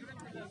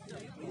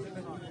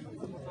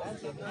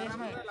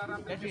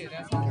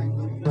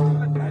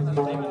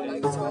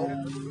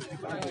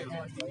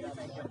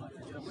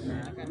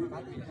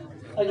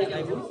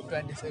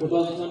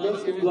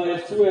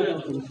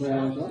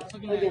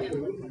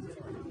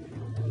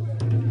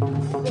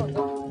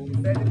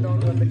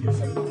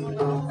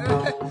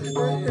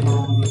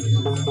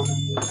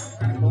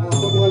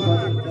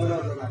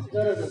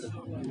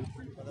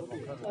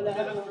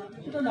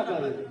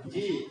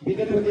जी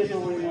विगतको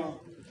समयमा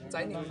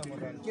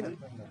किन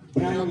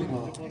ब्राह्मण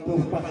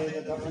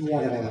दर्शन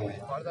याद गरायो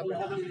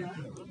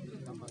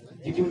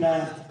जीवनमा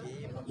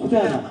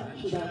सुधारमा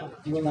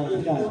जीवनमा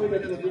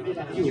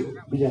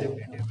विजय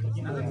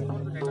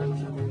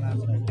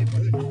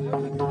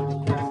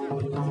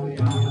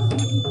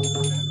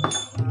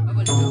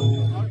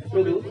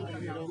प्रभु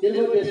दीर्घ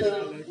देश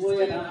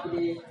वया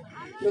रामले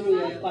प्रभु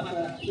या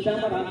पासा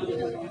सुधामा रामले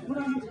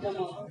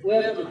पुरानो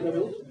वया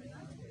प्रभु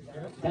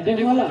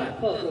धन्यवाद मला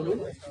प्रभु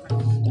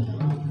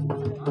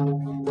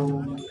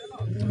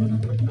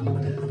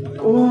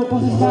ओ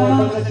पसंदा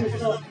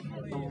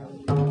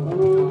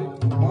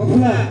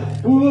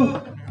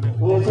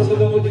ओ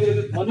ससुरो मुझे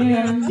मने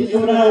हम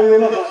जीवना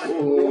होगा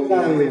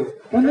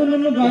कंदो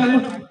नो गायो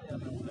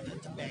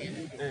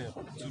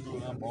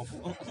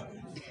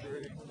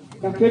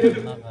काकेट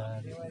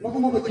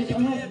मको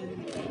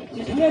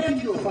चिचने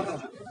चिचो पाका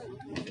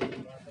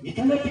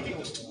इतने चिचो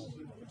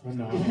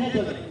इतने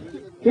चले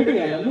केटो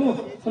यार नो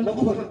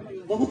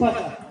मको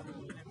पाका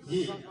जी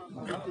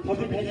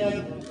थपे ठैया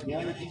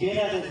यहाँ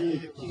जिगेना जी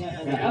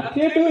अब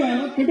केटो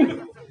यार केटो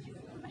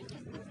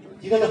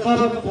जिगला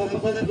सारा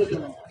पसंद दे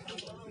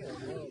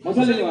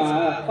मसले वा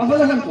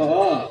पसले kan ko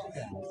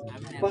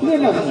पसले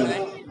ना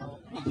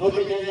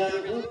थपे ठैया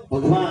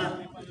भगवान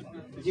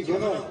जी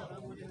गनो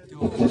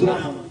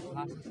भगवान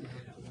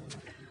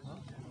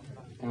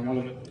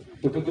कामले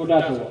तो कोडा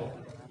तो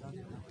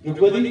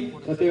रुपदी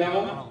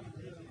सतेवा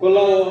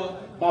कोला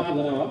ताप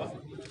गनावा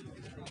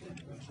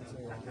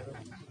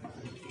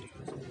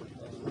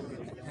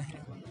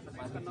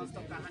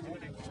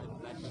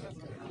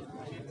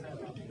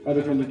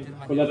कार्यक्रम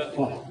कोला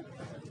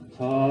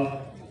छ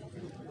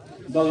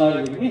डलर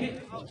नि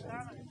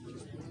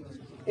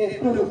ए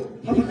प्रभु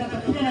तपाईं त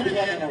किन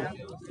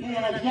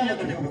ध्यान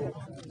गर्नु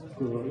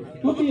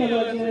टोपी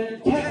अहिले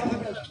ठ्याक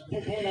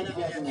छैन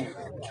ध्यान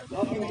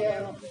तपाईं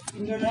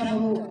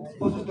इन्टरनेटहरु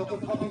वस्तु त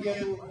तपाईं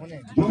गर्नु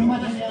धुममा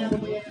ध्यान गर्नु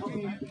तपाईं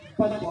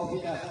पनि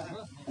भबिदा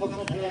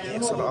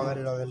एकसर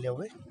अगाडि लगेर ल्याऊ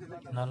है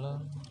नल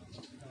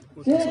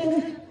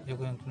यो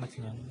कोही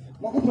माछिया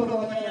मको प्रभु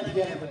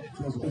ध्यान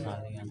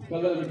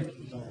गर्नु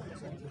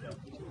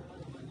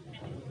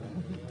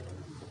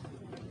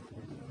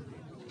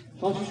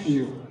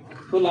संस्कृतियो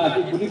तो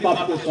लाटी बुनी पाप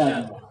के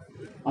साथ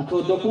अथवा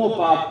दको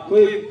पाप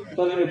कोई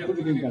तरह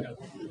पुगिन कर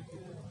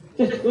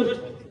चल गुड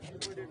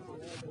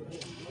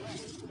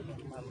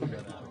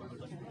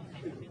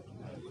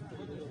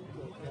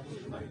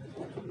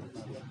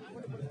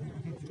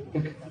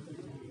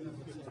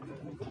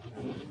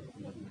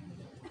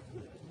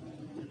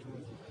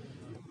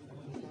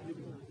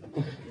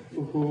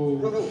ओहो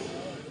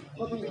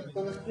अभी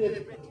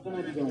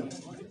कनेक्ट जाऊं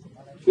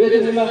वेद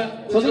जिला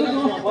सदन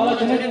को वाला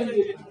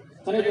कनेक्ट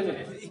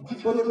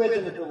कनेक्ट बोलो वेद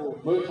ने तो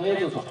वो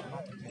कनेक्ट होता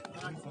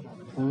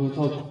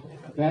तो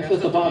वैसे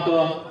तो बात तो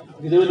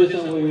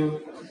रिजर्वेशन हो यो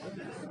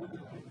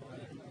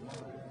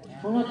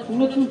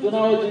सुनो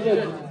जनाओ जी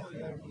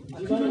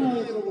जीवन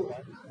में प्रभु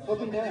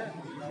अभी ने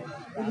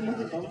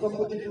मुझे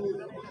संपत्ति जो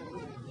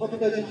अभी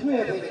तक छुए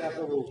है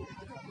प्रभु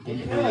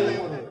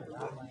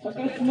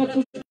सकल सुनो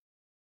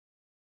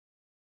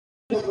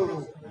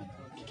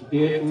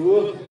देव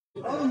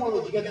और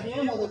मोलो जिगा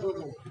ने मोलो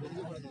प्रभु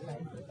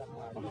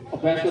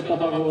अपैस को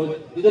तबागो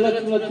दिदला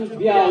सुनो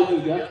बिया हो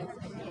गया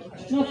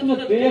सुनो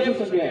बेया को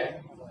संगे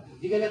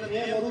जिगा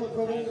ने मोलो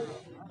प्रभु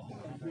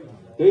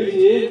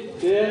देजी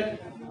दे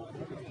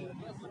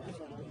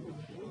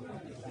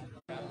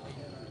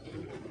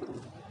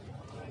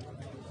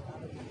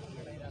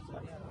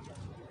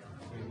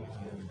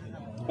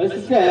ऐसे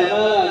है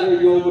ना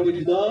यो मुझे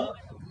दिदा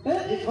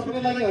ये छोटे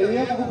लगे हुए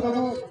हैं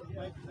प्रभु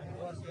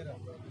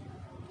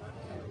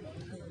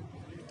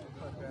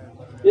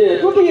ये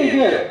टोटी है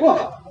ये को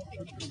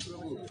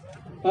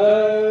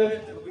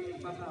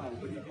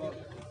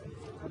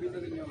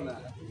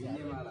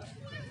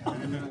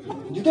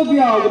जितो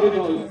बिया हो गए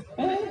नो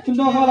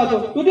चुंदा वाला तो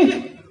टोटी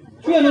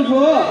क्यों न छो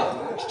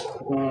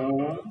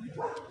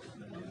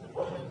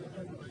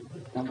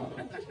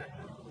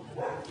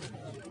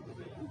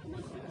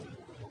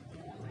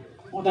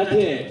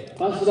ओदाथे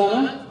पास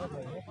सुदाना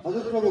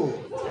हजुर प्रभु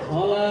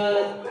होला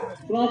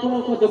पुरा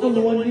को दको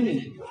लोन नि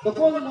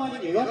दको लोन नि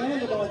हेरा नै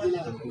दको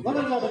दिला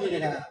गर्न जाबो नि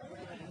हेरा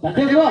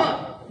दाथे को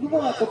लुको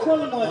दको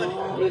लोन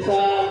पैसा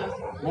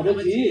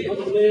नबजी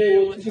मतलब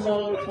वो चिमा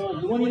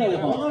लोन नि ना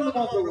हो लोन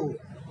प्रभु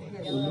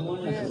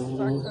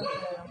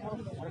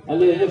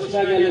अले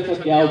सुना गले तो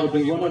क्या हो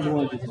गयो गर्न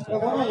लोन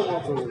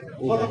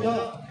प्रभु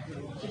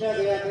Sina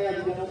kaya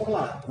di dalam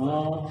muklah.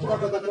 Sina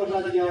betul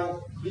lagi dia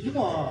di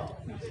cuma.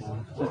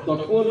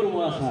 Toko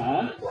rumah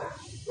sah.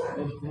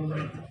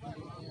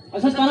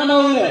 Asal tanah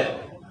nahu le.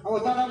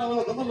 Awak tanah nahu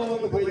le, kamu nahu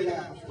ke bayi dia.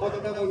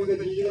 Awak tanah nahu ke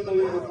jiji nahu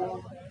ke kamu.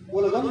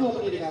 Bola kamu nahu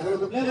ke dia, bola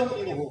kamu nahu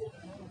ke dia.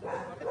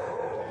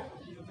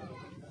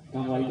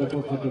 Kamu itu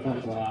kau katakan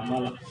kau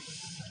amal.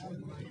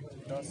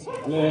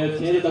 Le,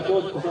 ciri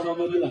toko sama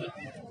mobil lah.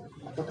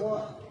 Toko,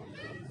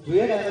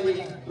 dua dah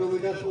lagi.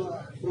 Provider tu,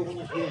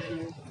 provider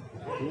PSU.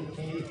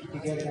 Ini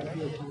tiga dah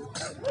PSU.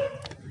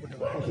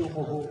 PSU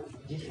mohu,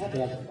 jin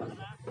ada.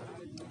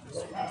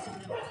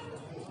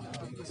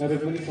 Saya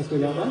beri satu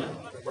lama.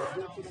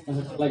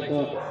 Like the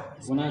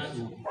bonus.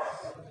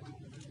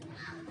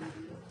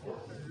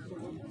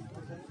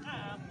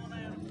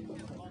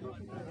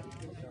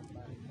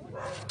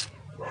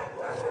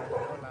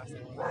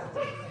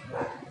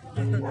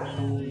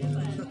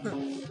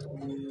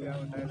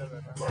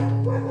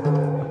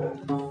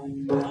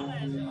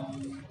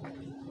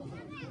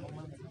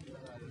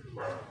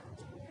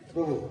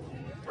 Bro,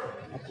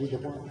 aji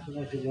depan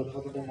sini sini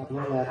foto dan apa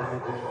lah ada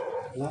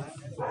lah.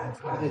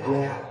 Ada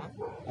dia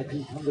aji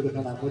sambil ke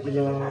sana.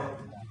 Bojilo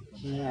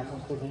sini aku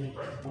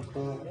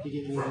tu tiga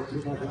minggu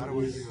sudah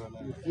berlalu.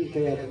 Kiri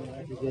kaya tu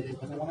dia di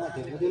sana mana ada.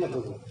 Bojilo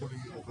bro.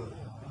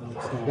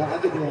 Dah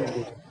ada dia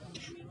ini.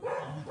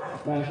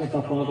 Saya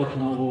tak pernah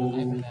berkenal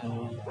dengan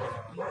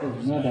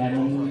ada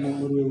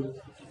memori.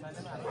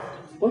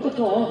 Oh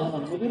tu,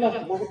 mobil lah.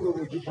 Mau bro,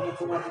 di sana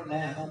pun ada.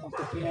 Nah, mau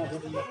sini ada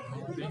ni.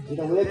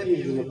 Kita boleh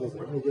pergi dulu bro.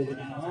 Ini dia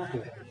di mana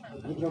tu?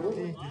 Ini bro,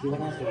 di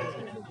mana tu?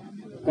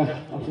 Kah,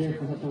 apa yang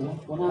kau tahu?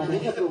 Mana ada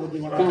ni bro di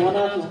mana? Kah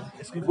mana tu?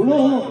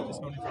 Belum.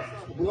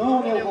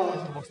 Belum ni apa?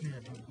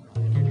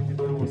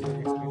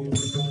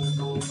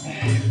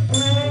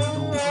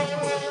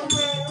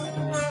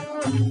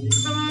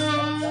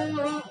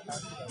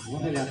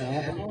 Mana lah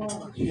ni?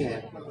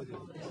 Siapa?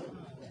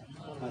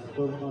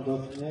 Aku nak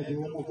doktornya di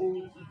rumah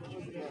aku.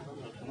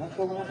 Nak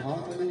kau nak tahu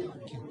tadi?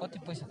 कति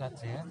पैसा काट्छ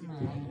यार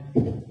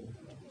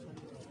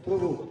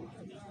Prabhu,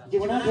 di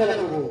mana dia lah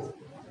Prabhu?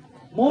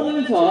 Mau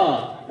ni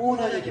sah. Mau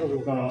nanya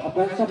Prabhu. Apa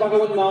yang saya pakai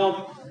untuk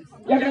mau?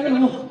 Ya kan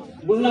kamu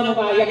bulan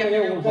apa ya kan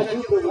kamu?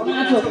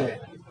 Mana tu?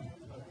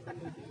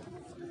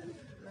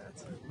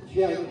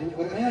 Siapa tu?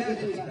 Kerana apa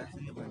tu?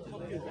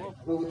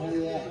 Prabhu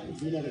tanya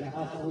bila dah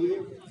asal huyu,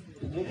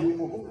 ni di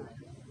rumah aku.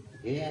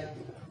 Ya.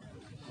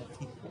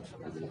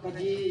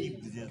 Kaji,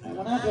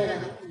 mana dia?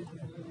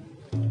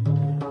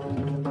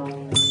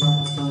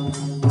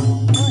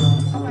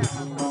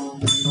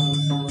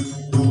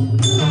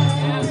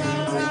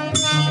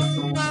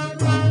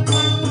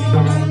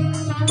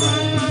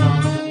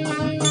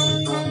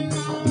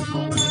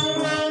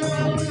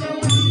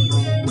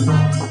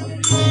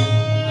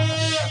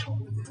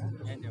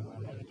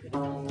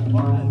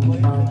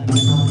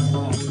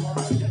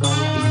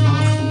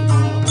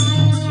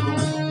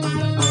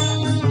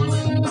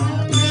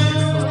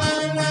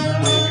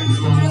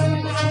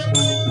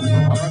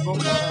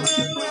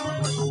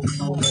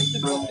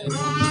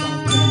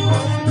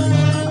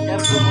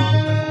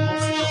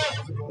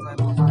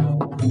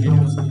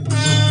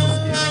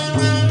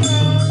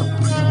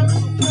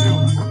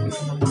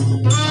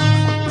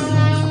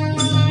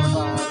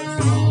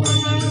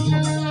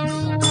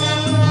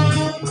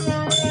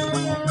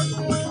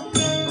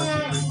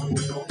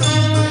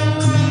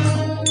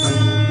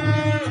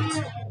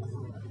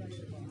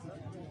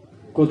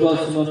 Kotoa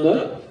semanda.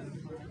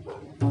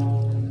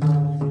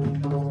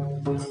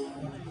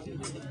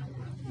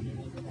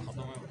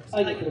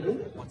 Ayo Prabhu.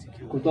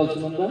 Kotoa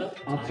semanda.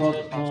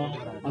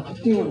 Atau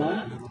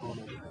tiuna.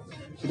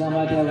 Sudah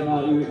macam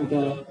mana itu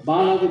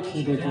bala tu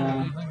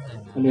cerita.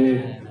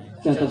 Oleh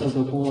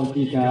satu kau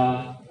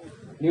tiga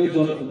new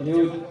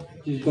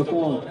cerita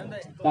kau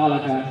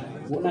talaka.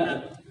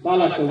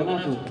 Talaka mana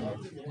tu?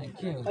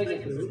 Ayo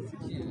Prabhu.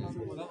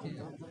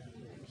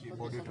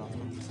 body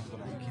transfer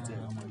खिचेर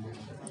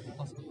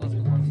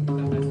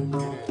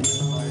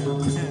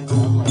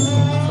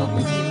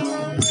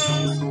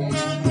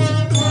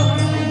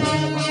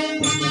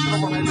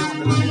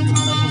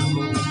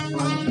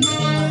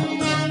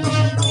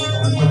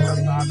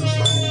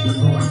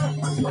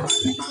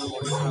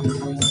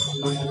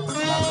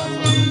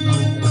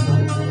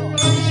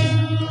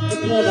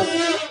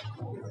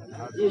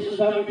ये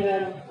सुधार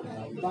उठाएर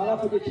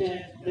बालापति छे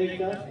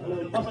देखकर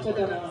मस्त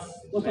करना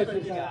उसका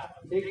पैसा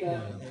देखकर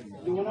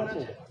जुवना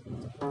छे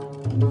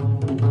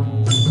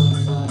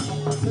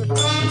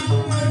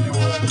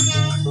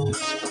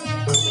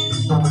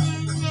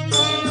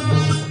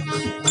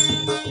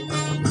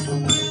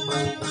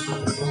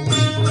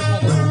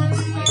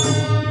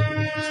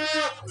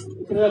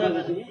इतना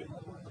बालाजी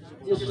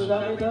ये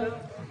सुधार उठाएर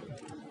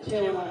छे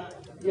वाला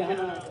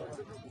यहाँ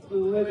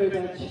वे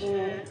बेटा छे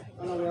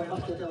और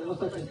मस्त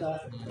करता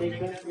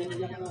देखकर ये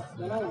यहाँ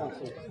बनाना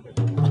छे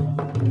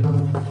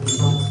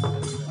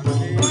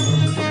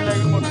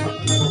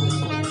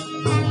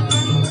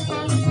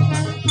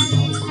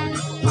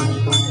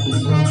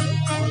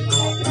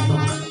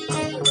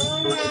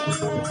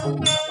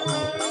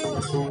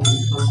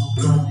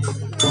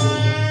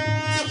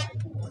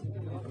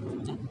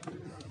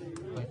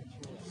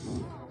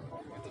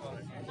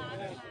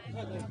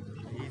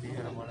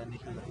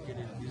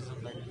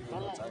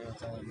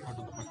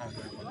फोटो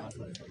पठाएको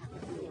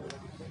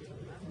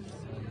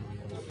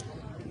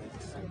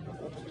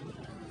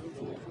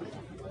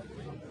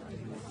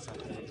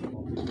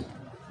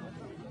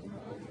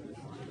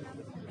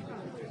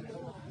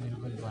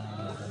बिल्कुल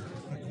बनाएर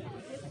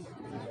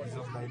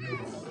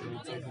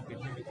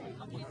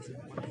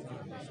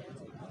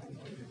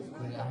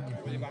कोही आफ्नो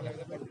फिल्म आफै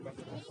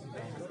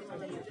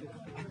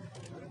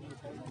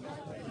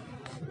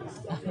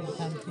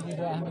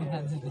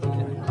खान्छ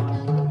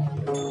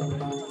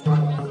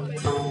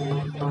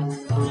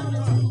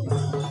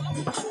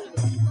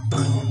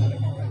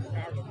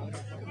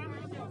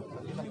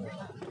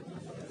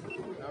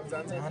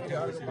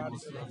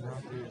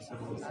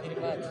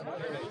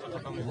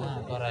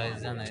कराएर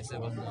जान यसो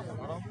बस्नु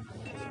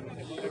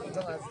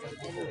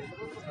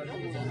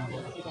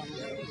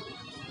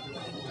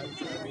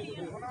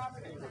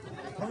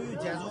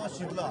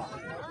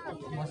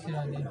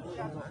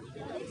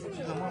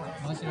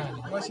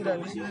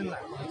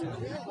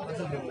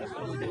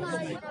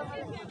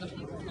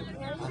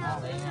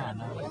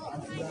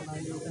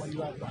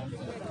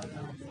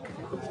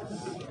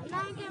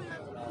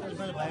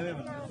भाइ भाइ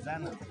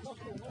जान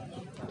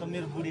त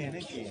मेरो बुढी होइन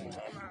के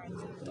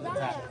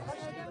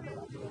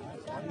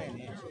भन्ने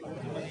नि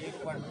मैले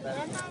एकपल्ट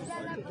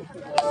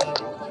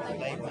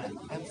लाइभमा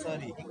आइम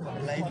सरी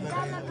लाइभमा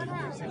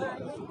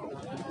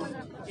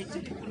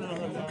एकचोटि पुरा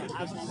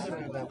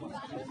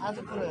आज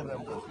पुरा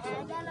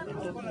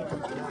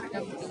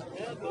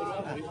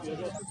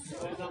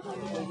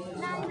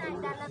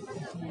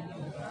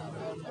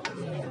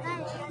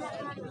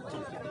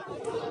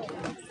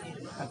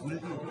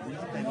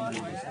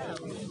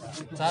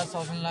चार्ज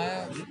सक्नु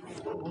लाग्यो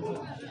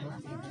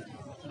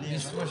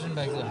 20%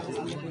 बाइक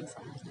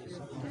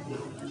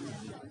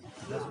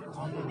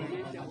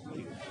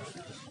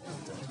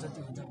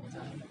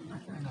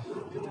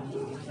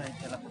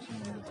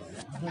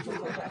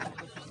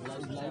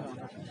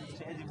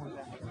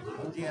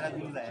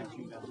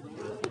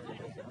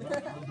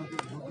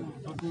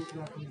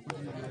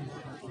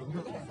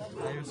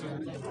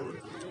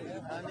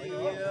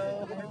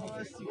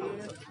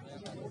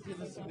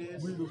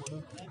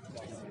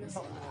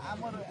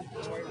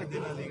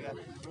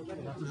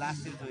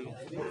लास्ट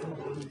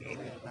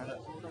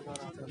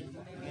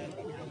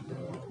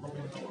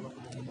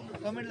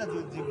कमेंट ला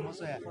जो जी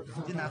मसो है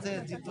जी नाचे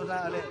जी तोरा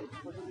अले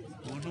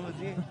हुनु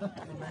जी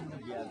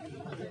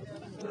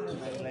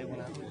लाइक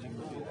बना जी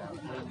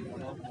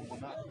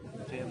बना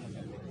ट्रेन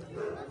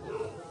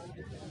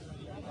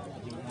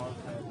जी मॉल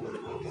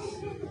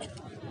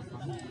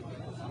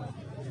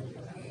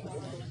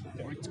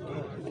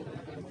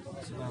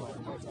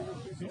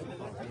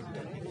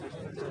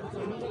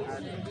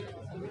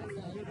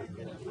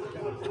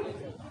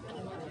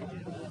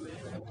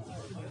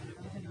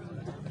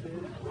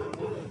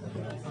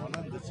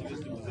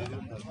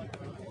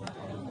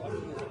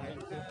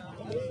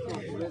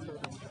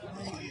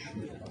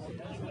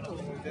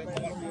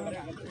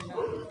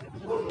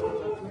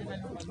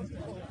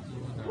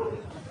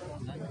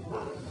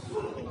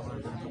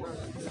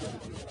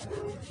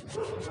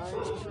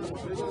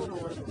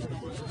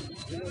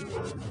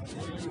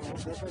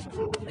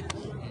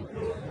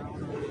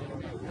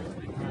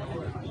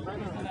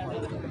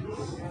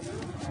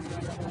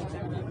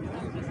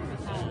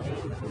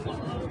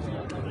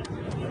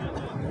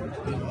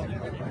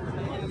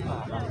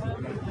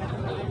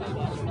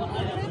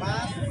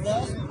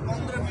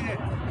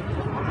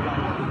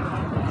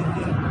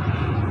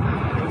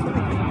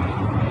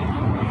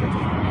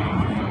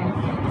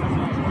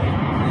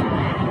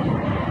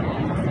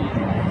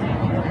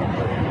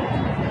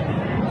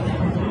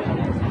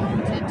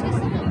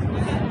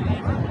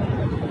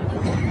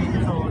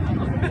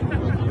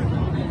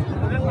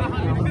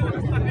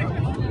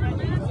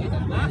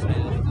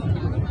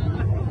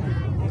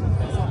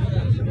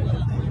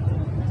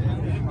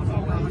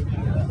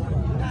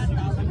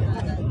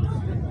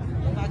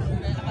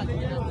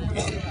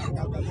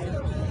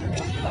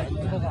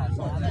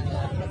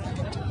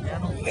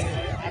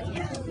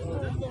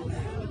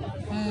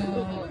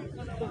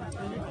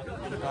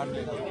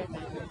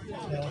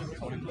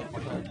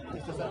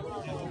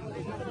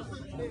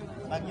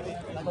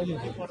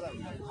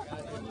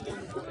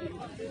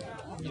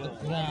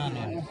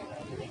पुरानो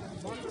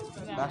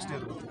लास्ट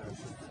इयर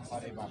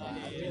अरे बाबा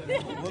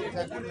गोल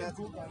काट्ने म्याच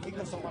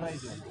एकदम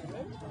समराइज हो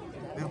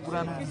मेरो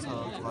पुरानो छ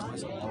घरमा छ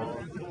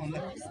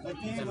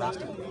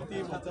लास्ट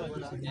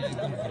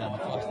एकदम पुरानो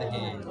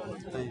फर्स्टदेखि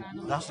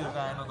लास्ट इयरको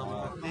आएन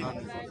तपाईँ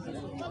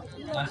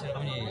लास्ट इयर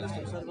पनि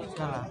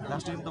कहाँ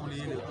लास्ट इयर तपाईँले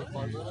यही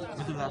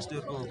मेरो लास्ट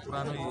इयरको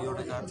पुरानो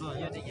एउटा कार्ड छ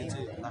यो चाहिँ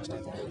लास्ट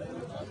इयर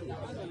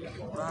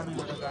पुरानो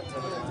एउटा कार्ड छ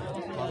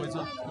घरमै छ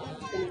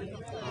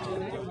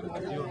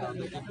यो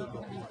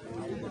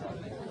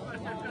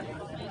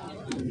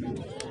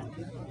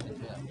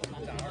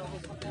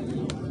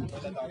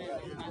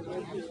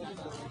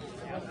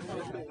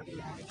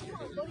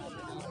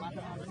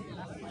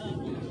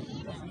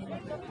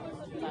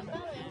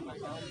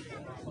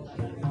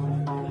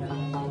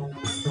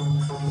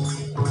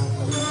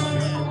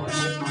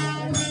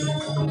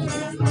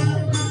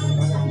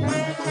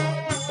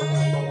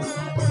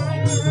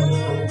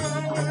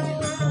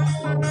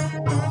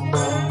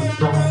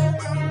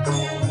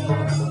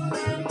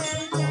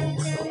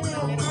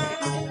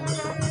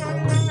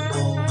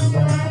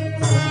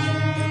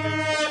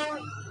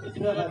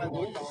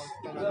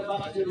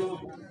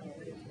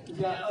बासुदेव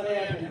ज्या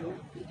अरेया ठेवलो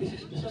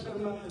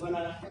विश्वकर्मा बना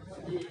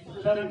जी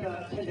सुधारण का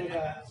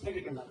छेदेगा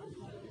सेकेंड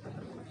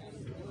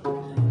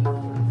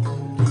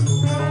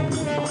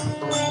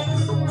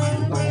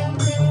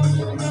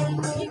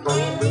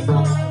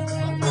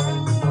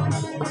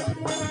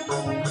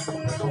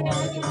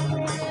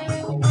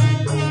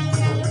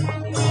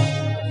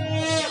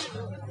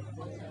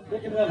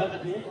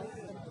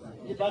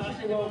ये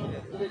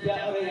बासुदेव ज्या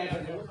अरेया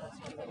ठेवलो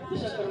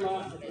विश्वकर्मा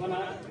बना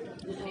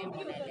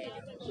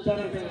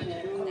सुधारण का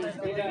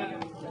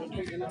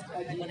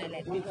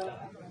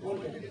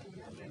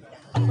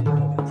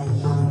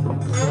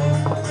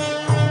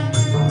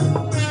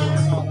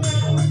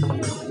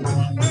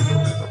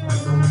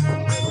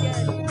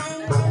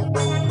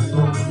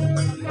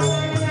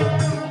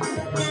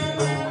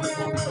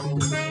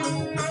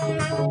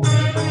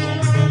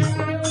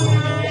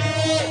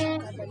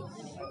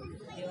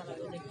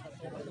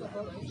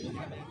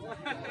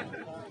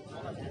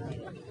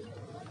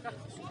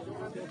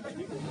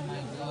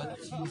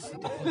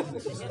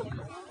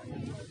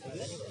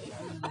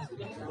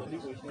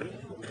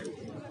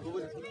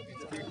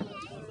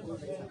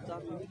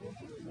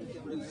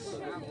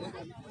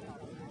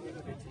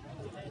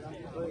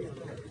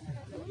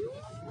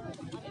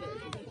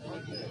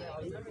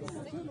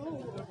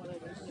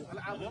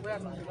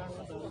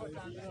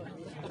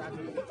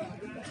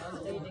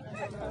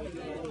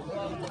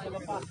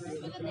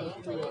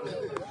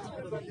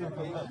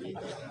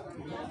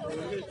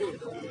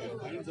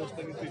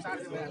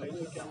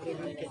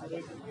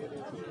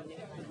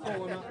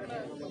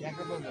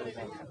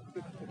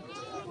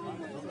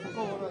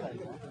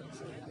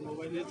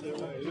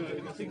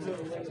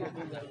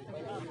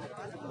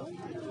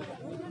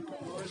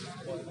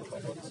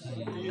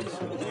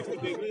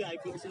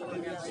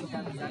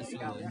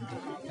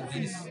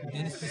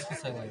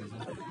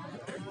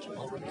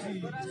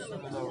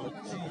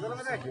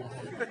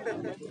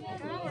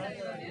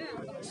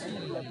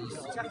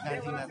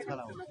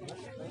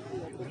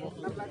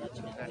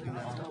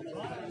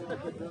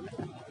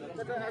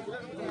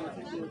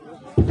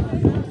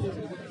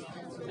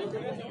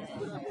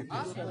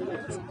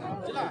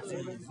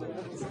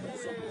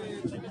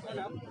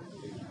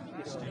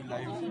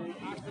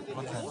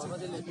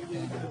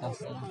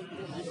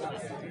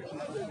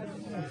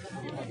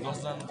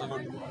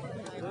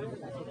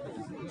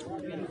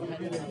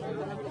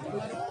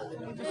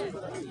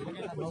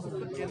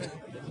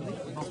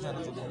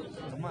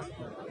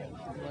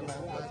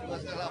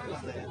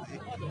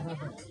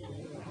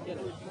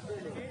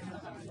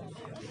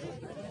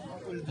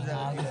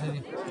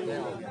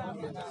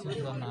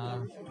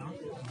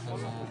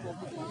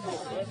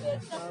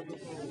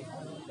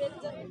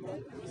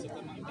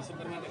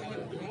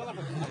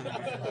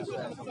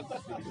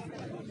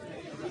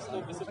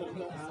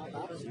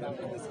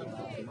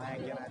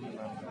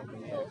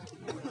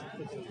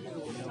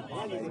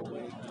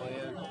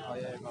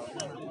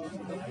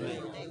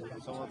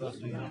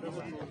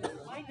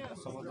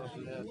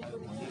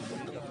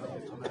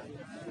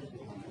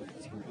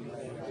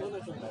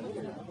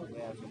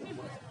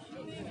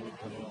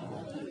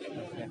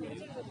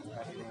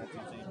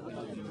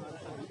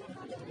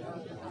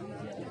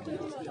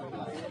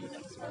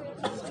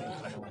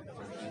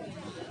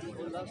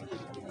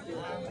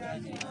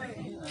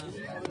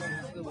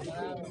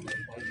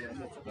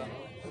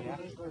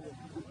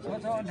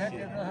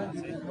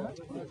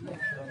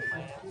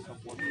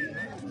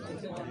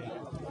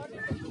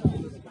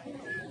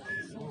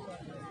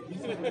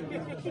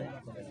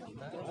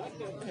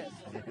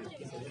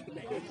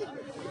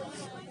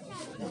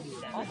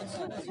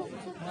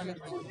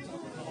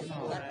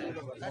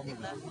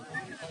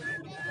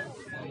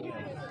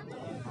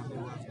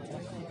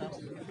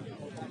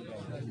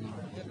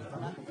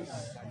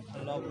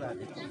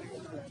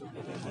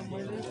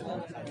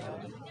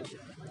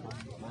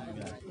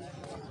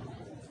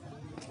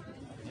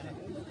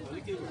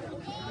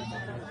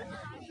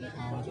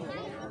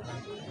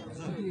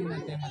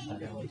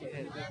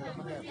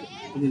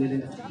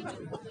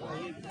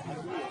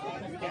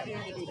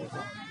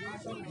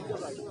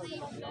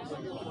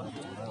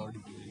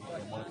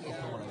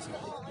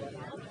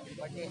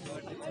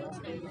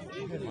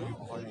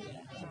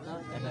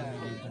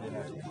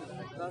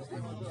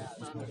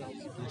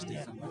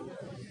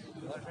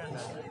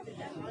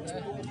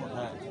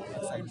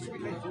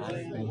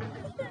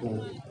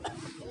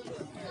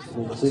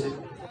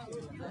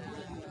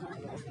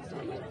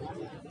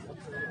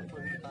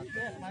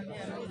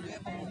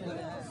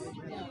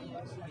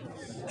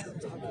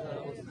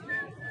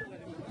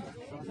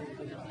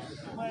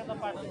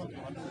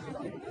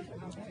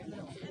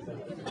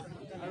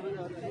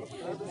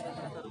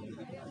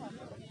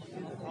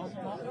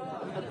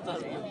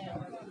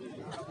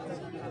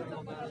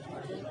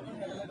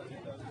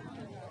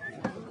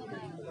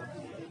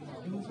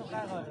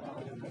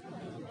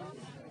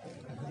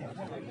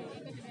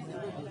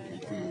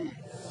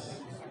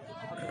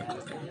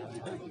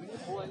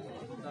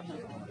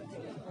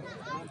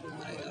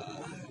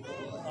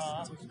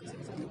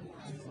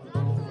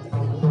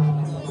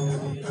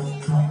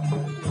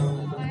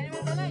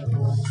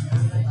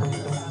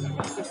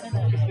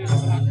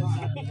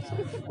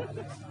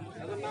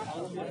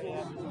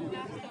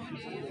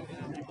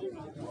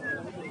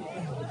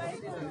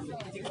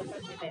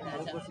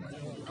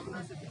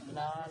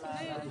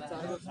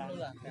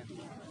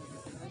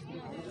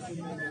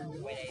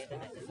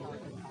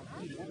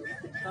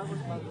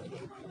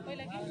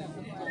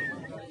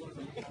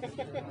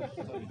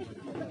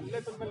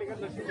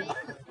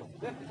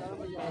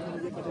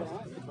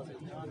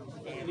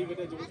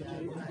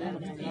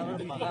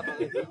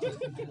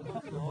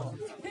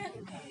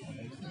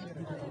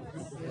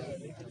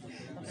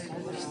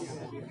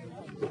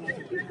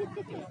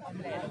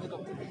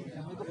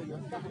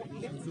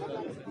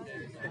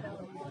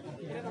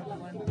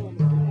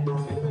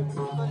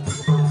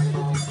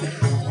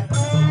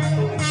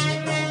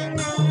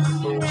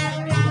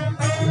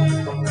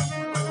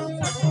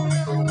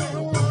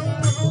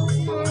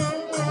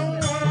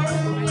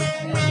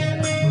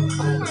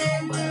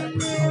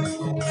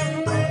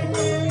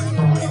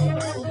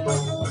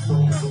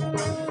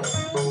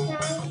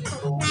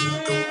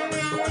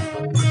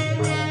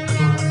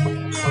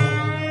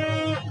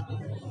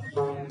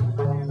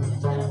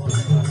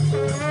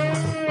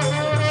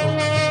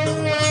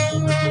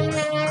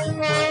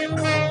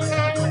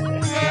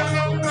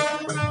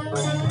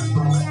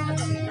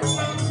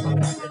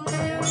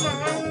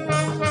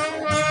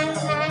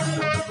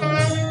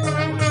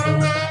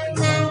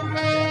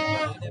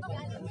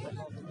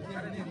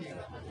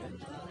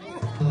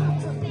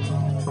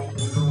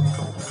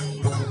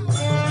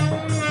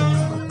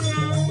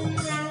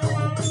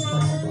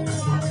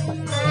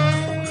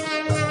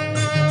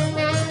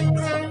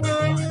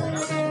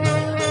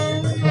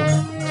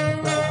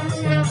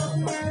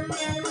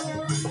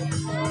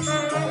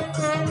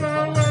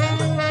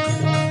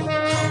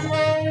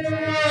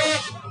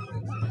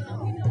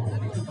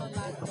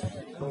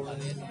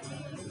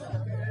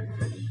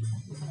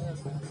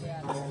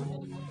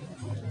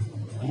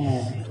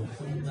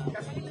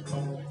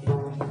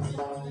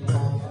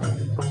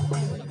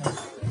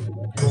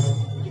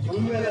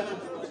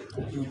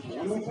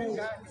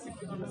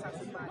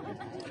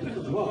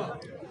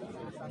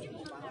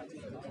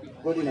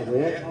Quindi la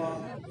guerra,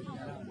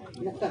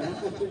 non sta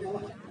neanche a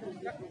firmare.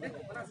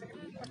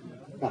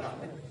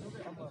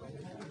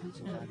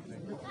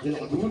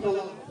 Della giunta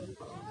la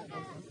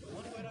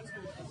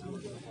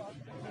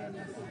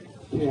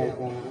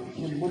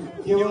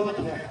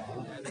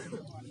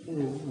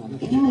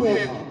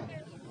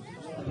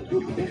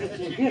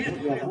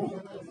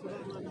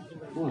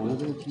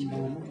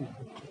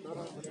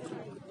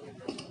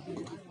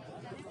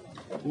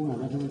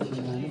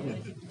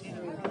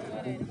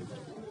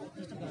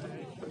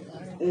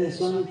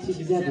Sono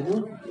utilizzato,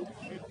 no?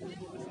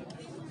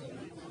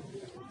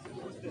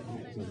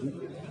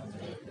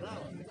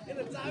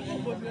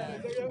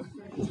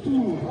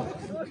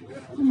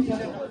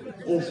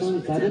 Sono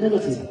italiano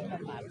così.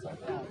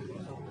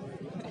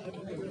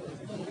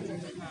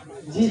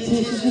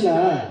 Sì, là.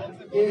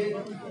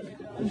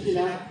 Sì,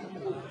 là.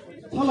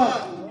 Sola,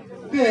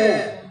 che?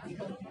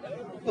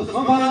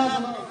 Sono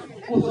parlando,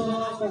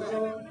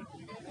 sono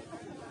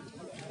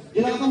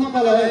gliela come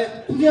cala,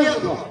 tu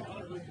dietro.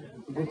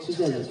 Bocci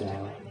già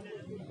già.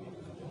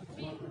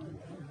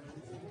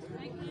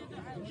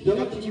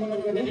 Dove ci sono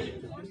gli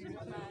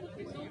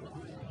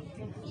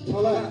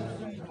Sola,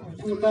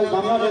 tu kal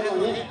bamma de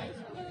kone.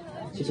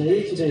 Ci.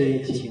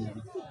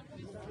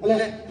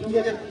 Ale, tu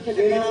che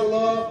gena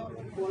bolo,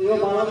 io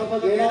bamma ko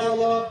gena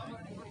bolo.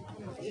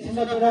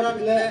 Isna tora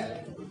le.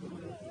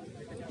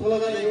 Sola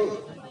da io.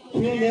 Tu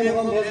ne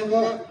mo me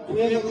ko, tu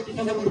ne ko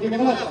kisna ko budi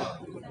mala.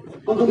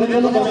 Ko to ne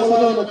lo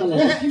bamma lo kala.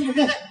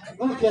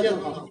 Ko kya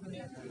to.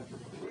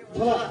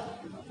 Sola,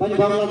 pani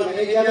bamma da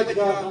e ya le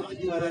ka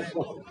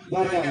ko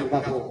barya ka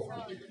ko.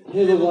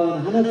 हे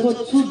भगवान हना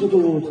सोच दुगो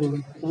होतो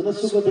हना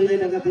सुख दैले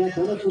लगा दिया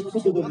हना सोच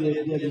दुगो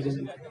दिया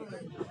दिजन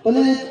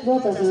पले तो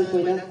तासा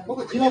पहिला को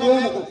जिला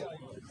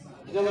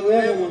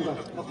गयो मन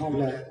का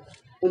खाउला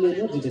पले न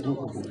जिते तो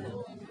खाउला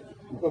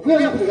को गयो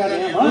न को गाने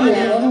माने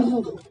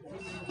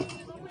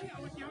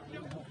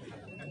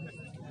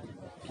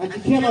आज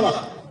के मला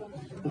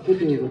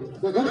फेलियो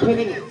तो गन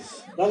फेलियो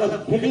दादा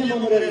फेलियो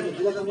मरे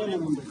जिला को मन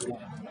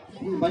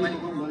बानी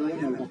को बानी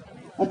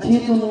अच्छी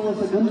तो न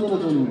से गन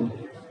न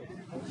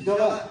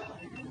Dora,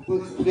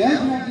 dia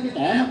nanti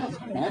dah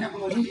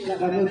kalau ni kita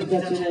kami kita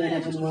cina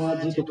yang semua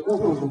jitu kau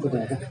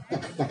dah.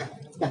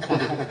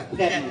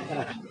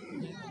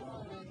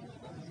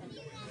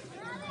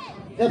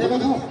 Bukan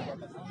tu,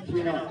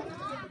 cina.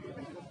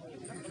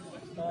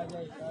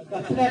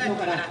 Tidak mau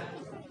kena.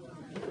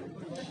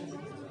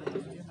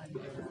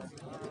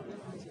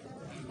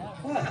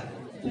 Wah,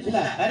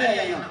 sudah ada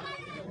yang.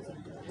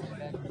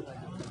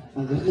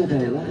 Agaknya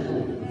dah lah.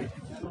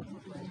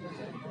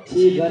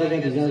 Si gara-gara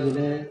dijauh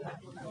dulu.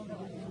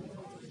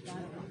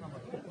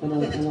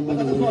 Tenang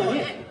mana dulu.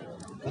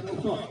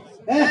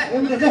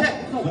 Yang mana dah?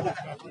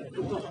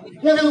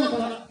 Yang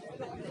mana?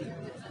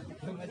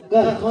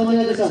 Kau ni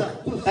ada sah.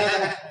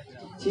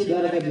 Si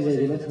gara-gara dijauh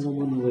dulu tenang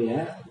mana dulu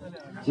ya.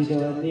 Si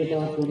jauh ni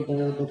dah pun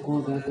dah dokong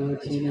dah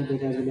Cina dah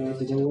dulu.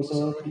 Si jauh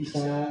so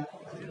bisa.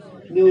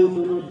 Ni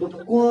unu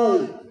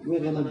dokong, gue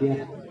kena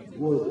biar.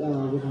 वो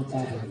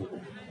चाहे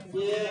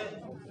ये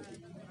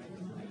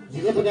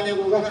जिले पजाने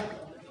को होगा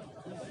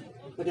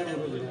पजाने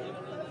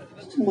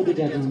को मोदी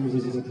जाते हैं मुझे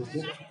जरूरत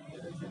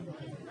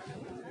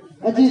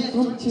अजी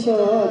सुन छिटो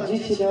जी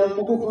छिटो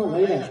मुको को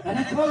हैन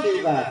खाना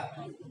खोलेबा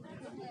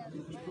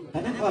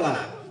खाना खोला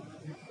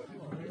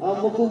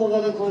अब मुको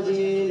मगाको खोजी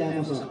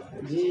लामो छ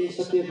जी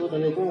सत्य को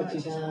दयो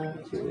छिसा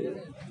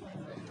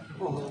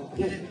ओहो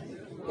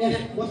ए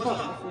बस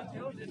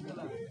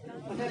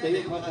अच्छा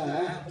दयो खाता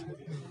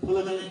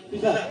खोला चाहिँ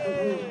पिता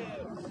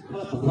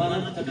खोला भगवान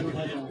चक्र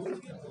उठायो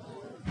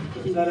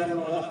के गरेर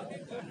होला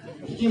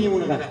के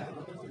मुनगा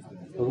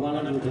भगवान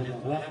उठायो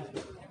होला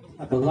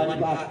भगवान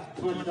को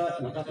आत्मा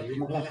मत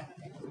मगला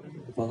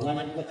भगवान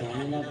को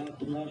ध्यान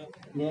तुम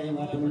न्याय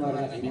मात्र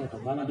मार्ग छैन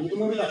भगवान बिल्कुल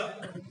मिला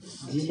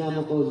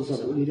जिनामा को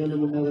सब निरन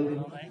मुन्ना गरे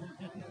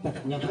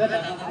न्यागा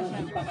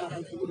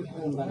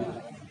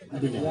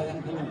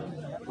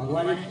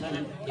भगवान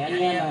ज्ञान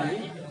ल्याए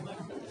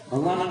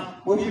भगवान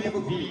पवित्र को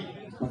भी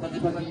पति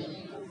पति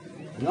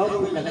नौ को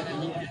लगा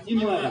तीन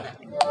वाला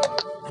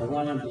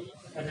भगवान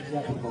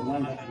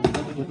भगवान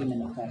पति ने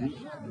नमस्कार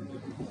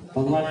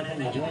भगवान ने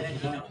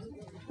नमस्कार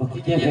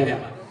भक्ति क्या है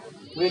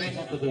वे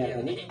किसान को दिया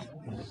था नहीं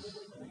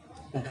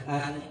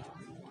आज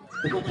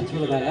तो कुछ ठीक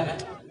लगाया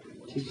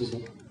ठीक है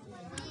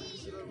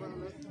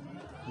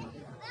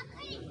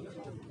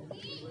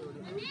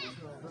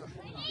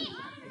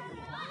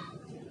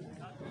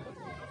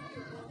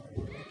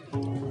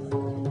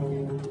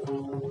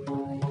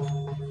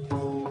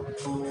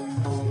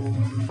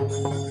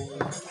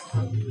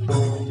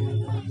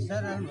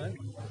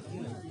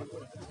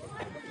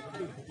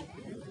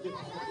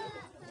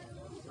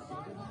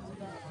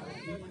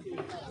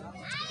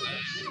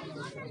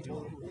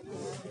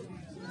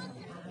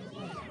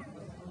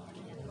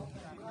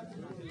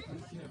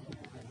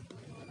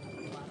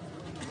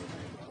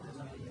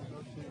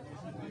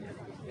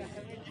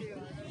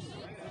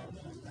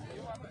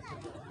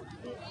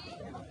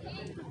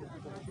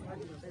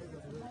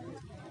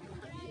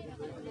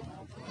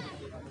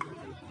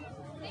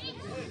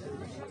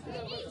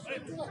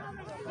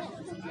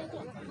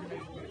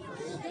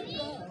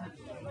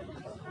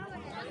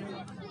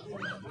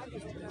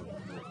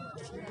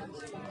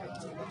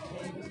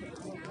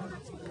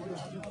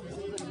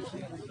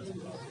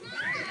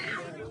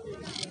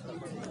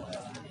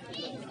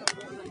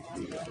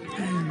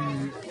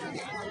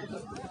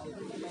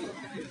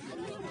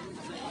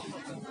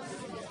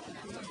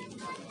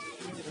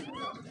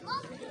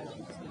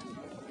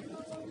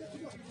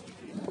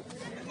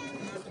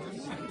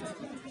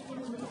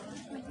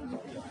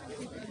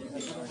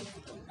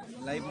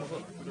लाइभ मुखो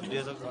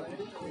डेजक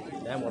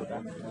ड्याम हरका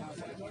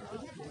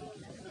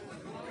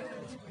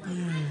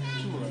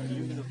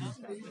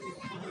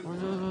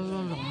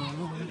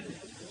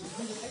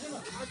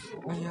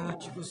Oya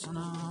chico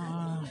sana.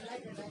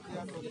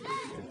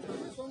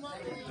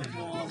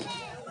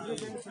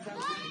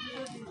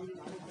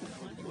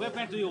 Where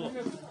pant do you?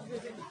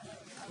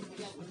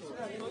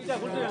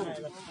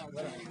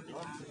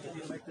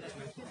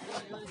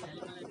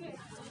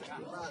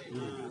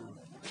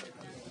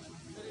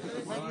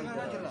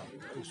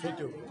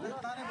 सोच्यो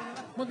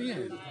म त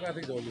यहाँ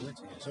ट्राफिक झोलीमा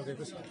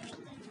सकेको छ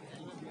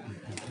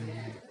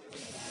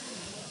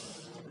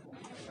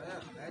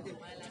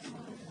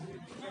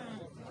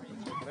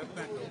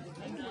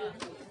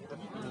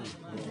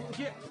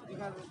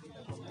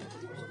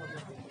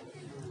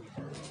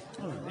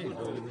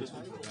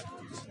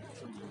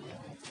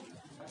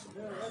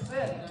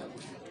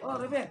Oh,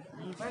 Ruben,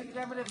 baik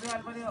kita boleh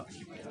berjalan pada yuk.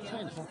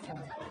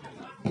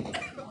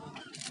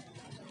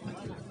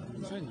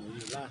 छैन यो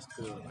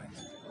लास्टको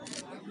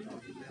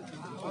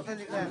Oke,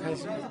 kita.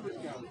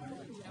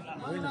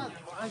 होइन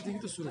आजदेखि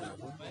त सुरु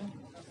भएको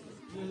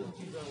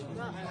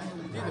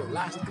त्यही त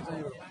लास्टको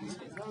चाहिँ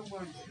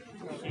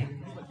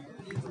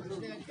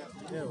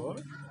यो हो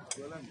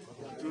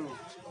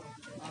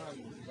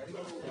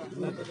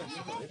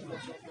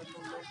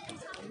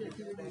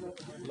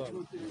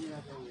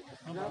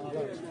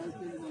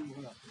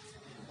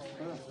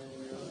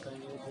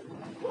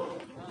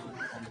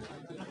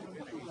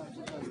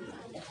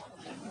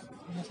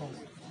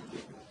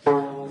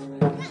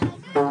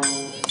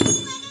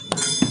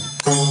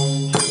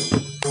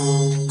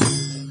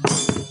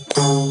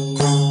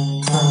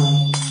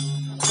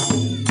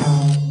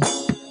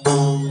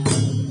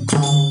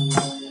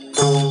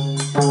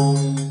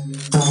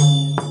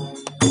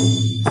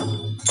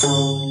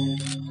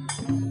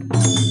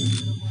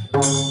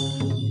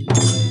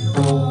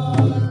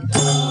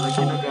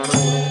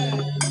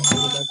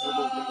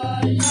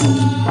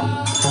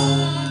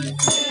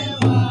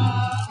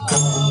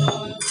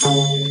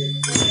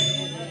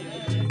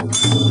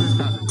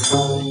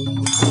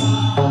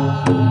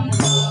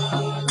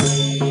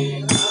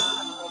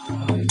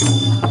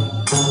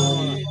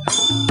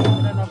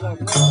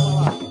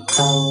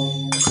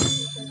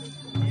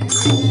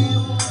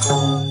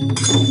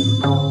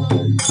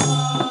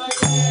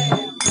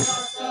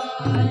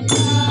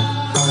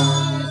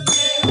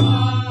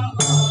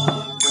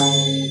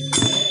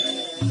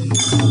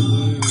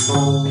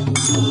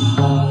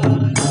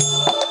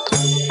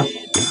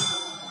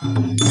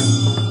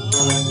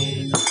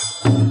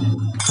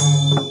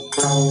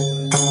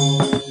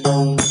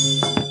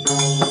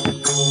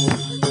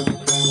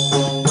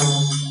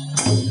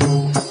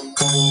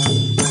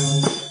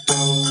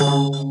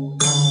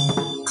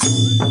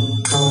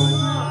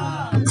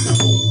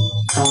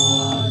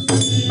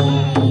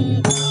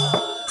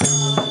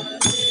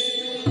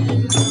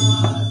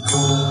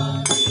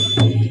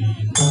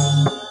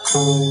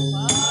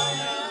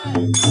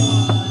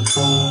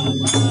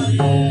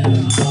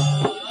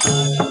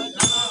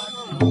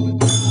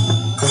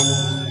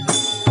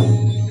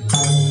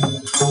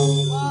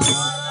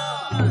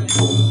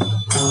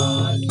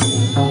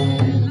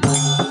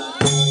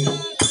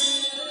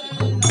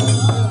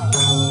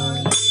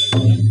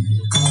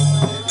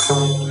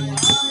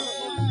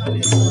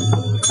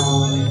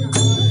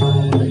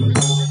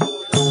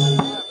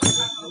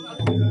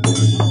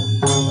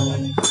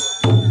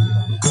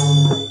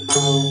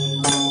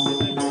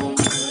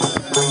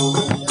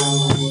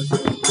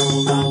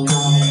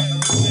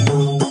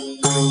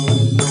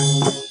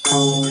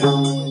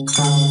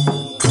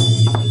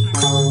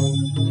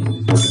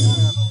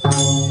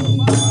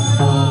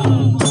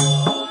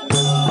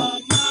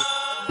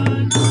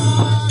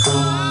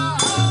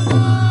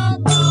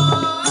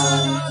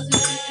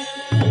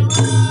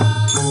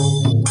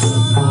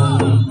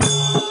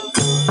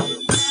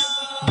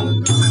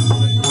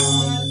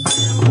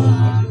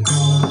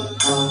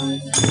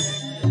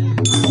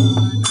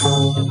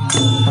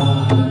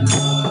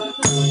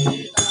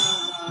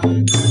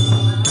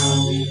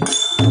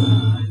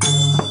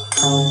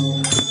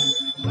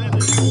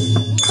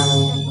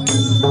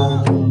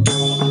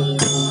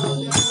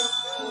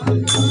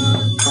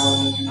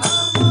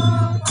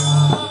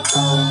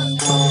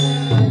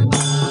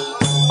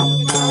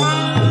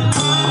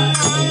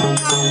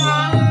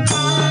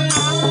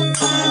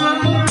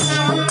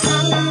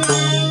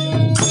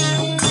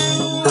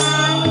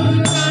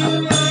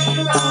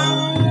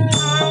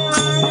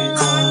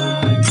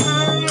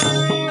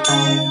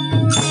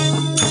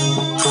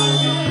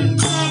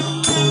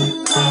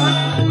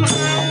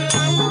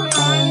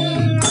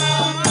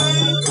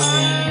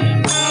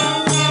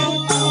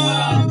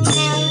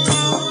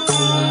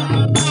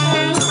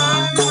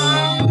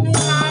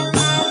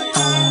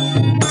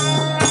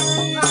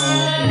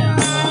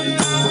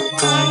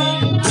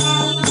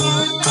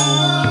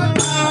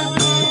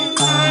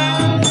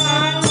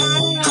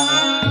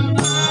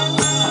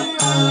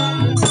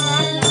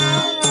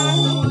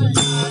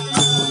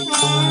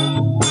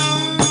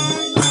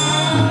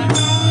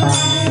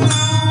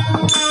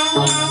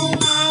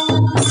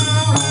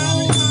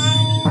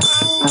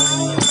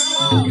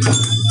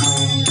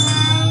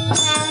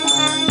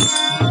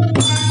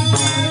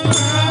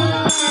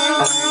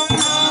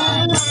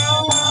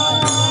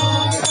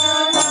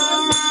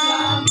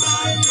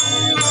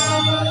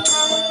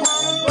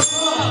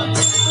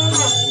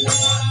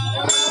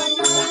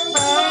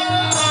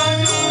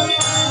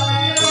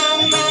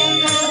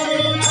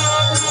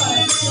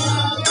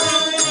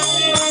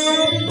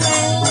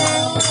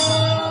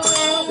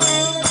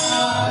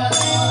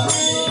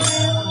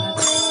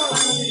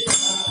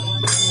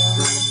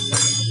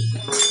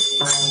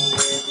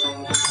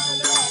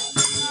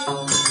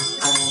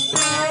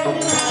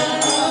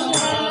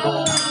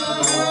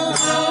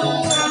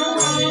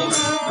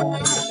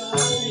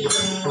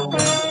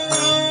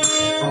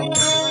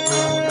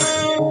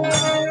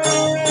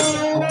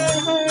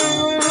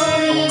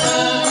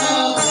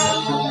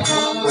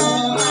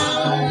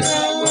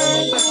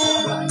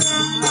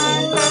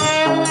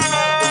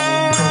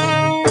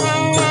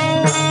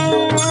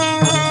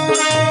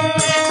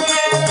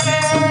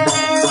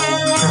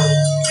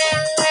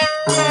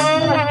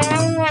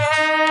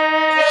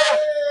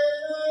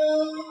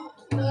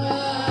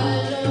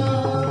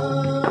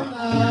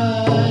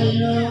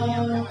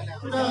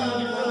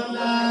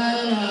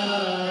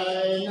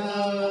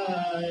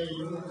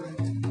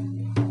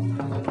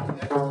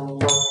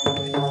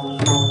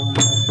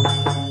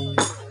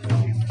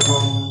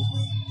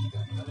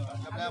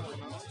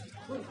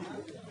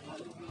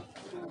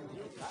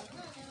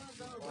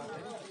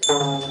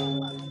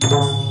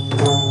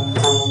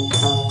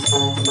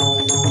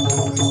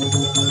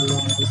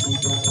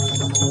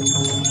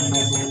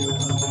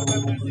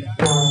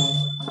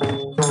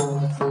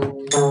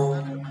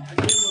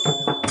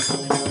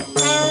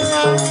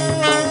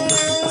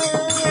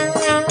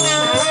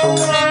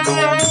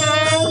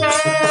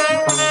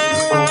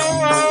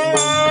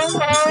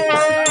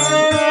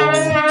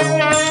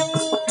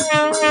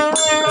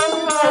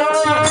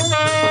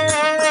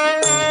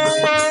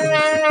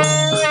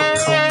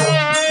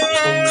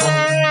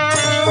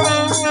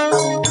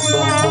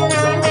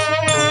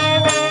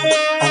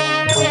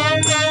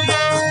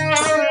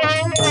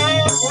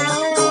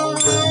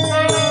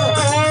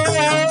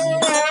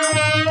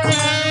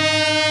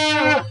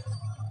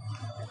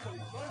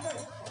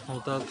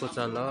Auto ko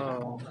chalo.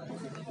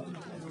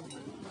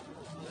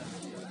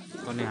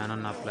 Koni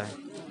hanon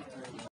apply.